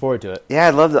 I'm looking forward to it. Yeah,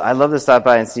 I'd love to stop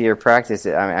by and see your practice.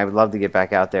 I mean, I would love to get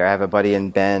back out there. I have a buddy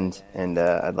in Bend, and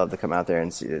I'd love to come out there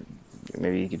and see it.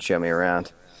 Maybe you could show me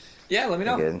around. Yeah, let me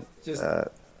know. Just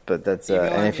but that's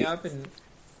and if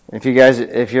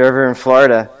you're ever in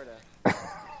Florida.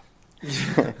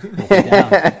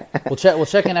 We'll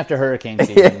check in after hurricane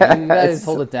season. Yeah, you guys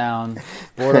hold it down,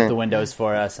 board up the windows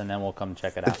for us, and then we'll come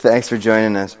check it out. Thanks for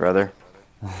joining us, brother.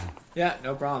 Yeah,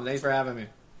 no problem. Thanks for having me.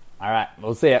 All right,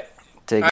 we'll see ya.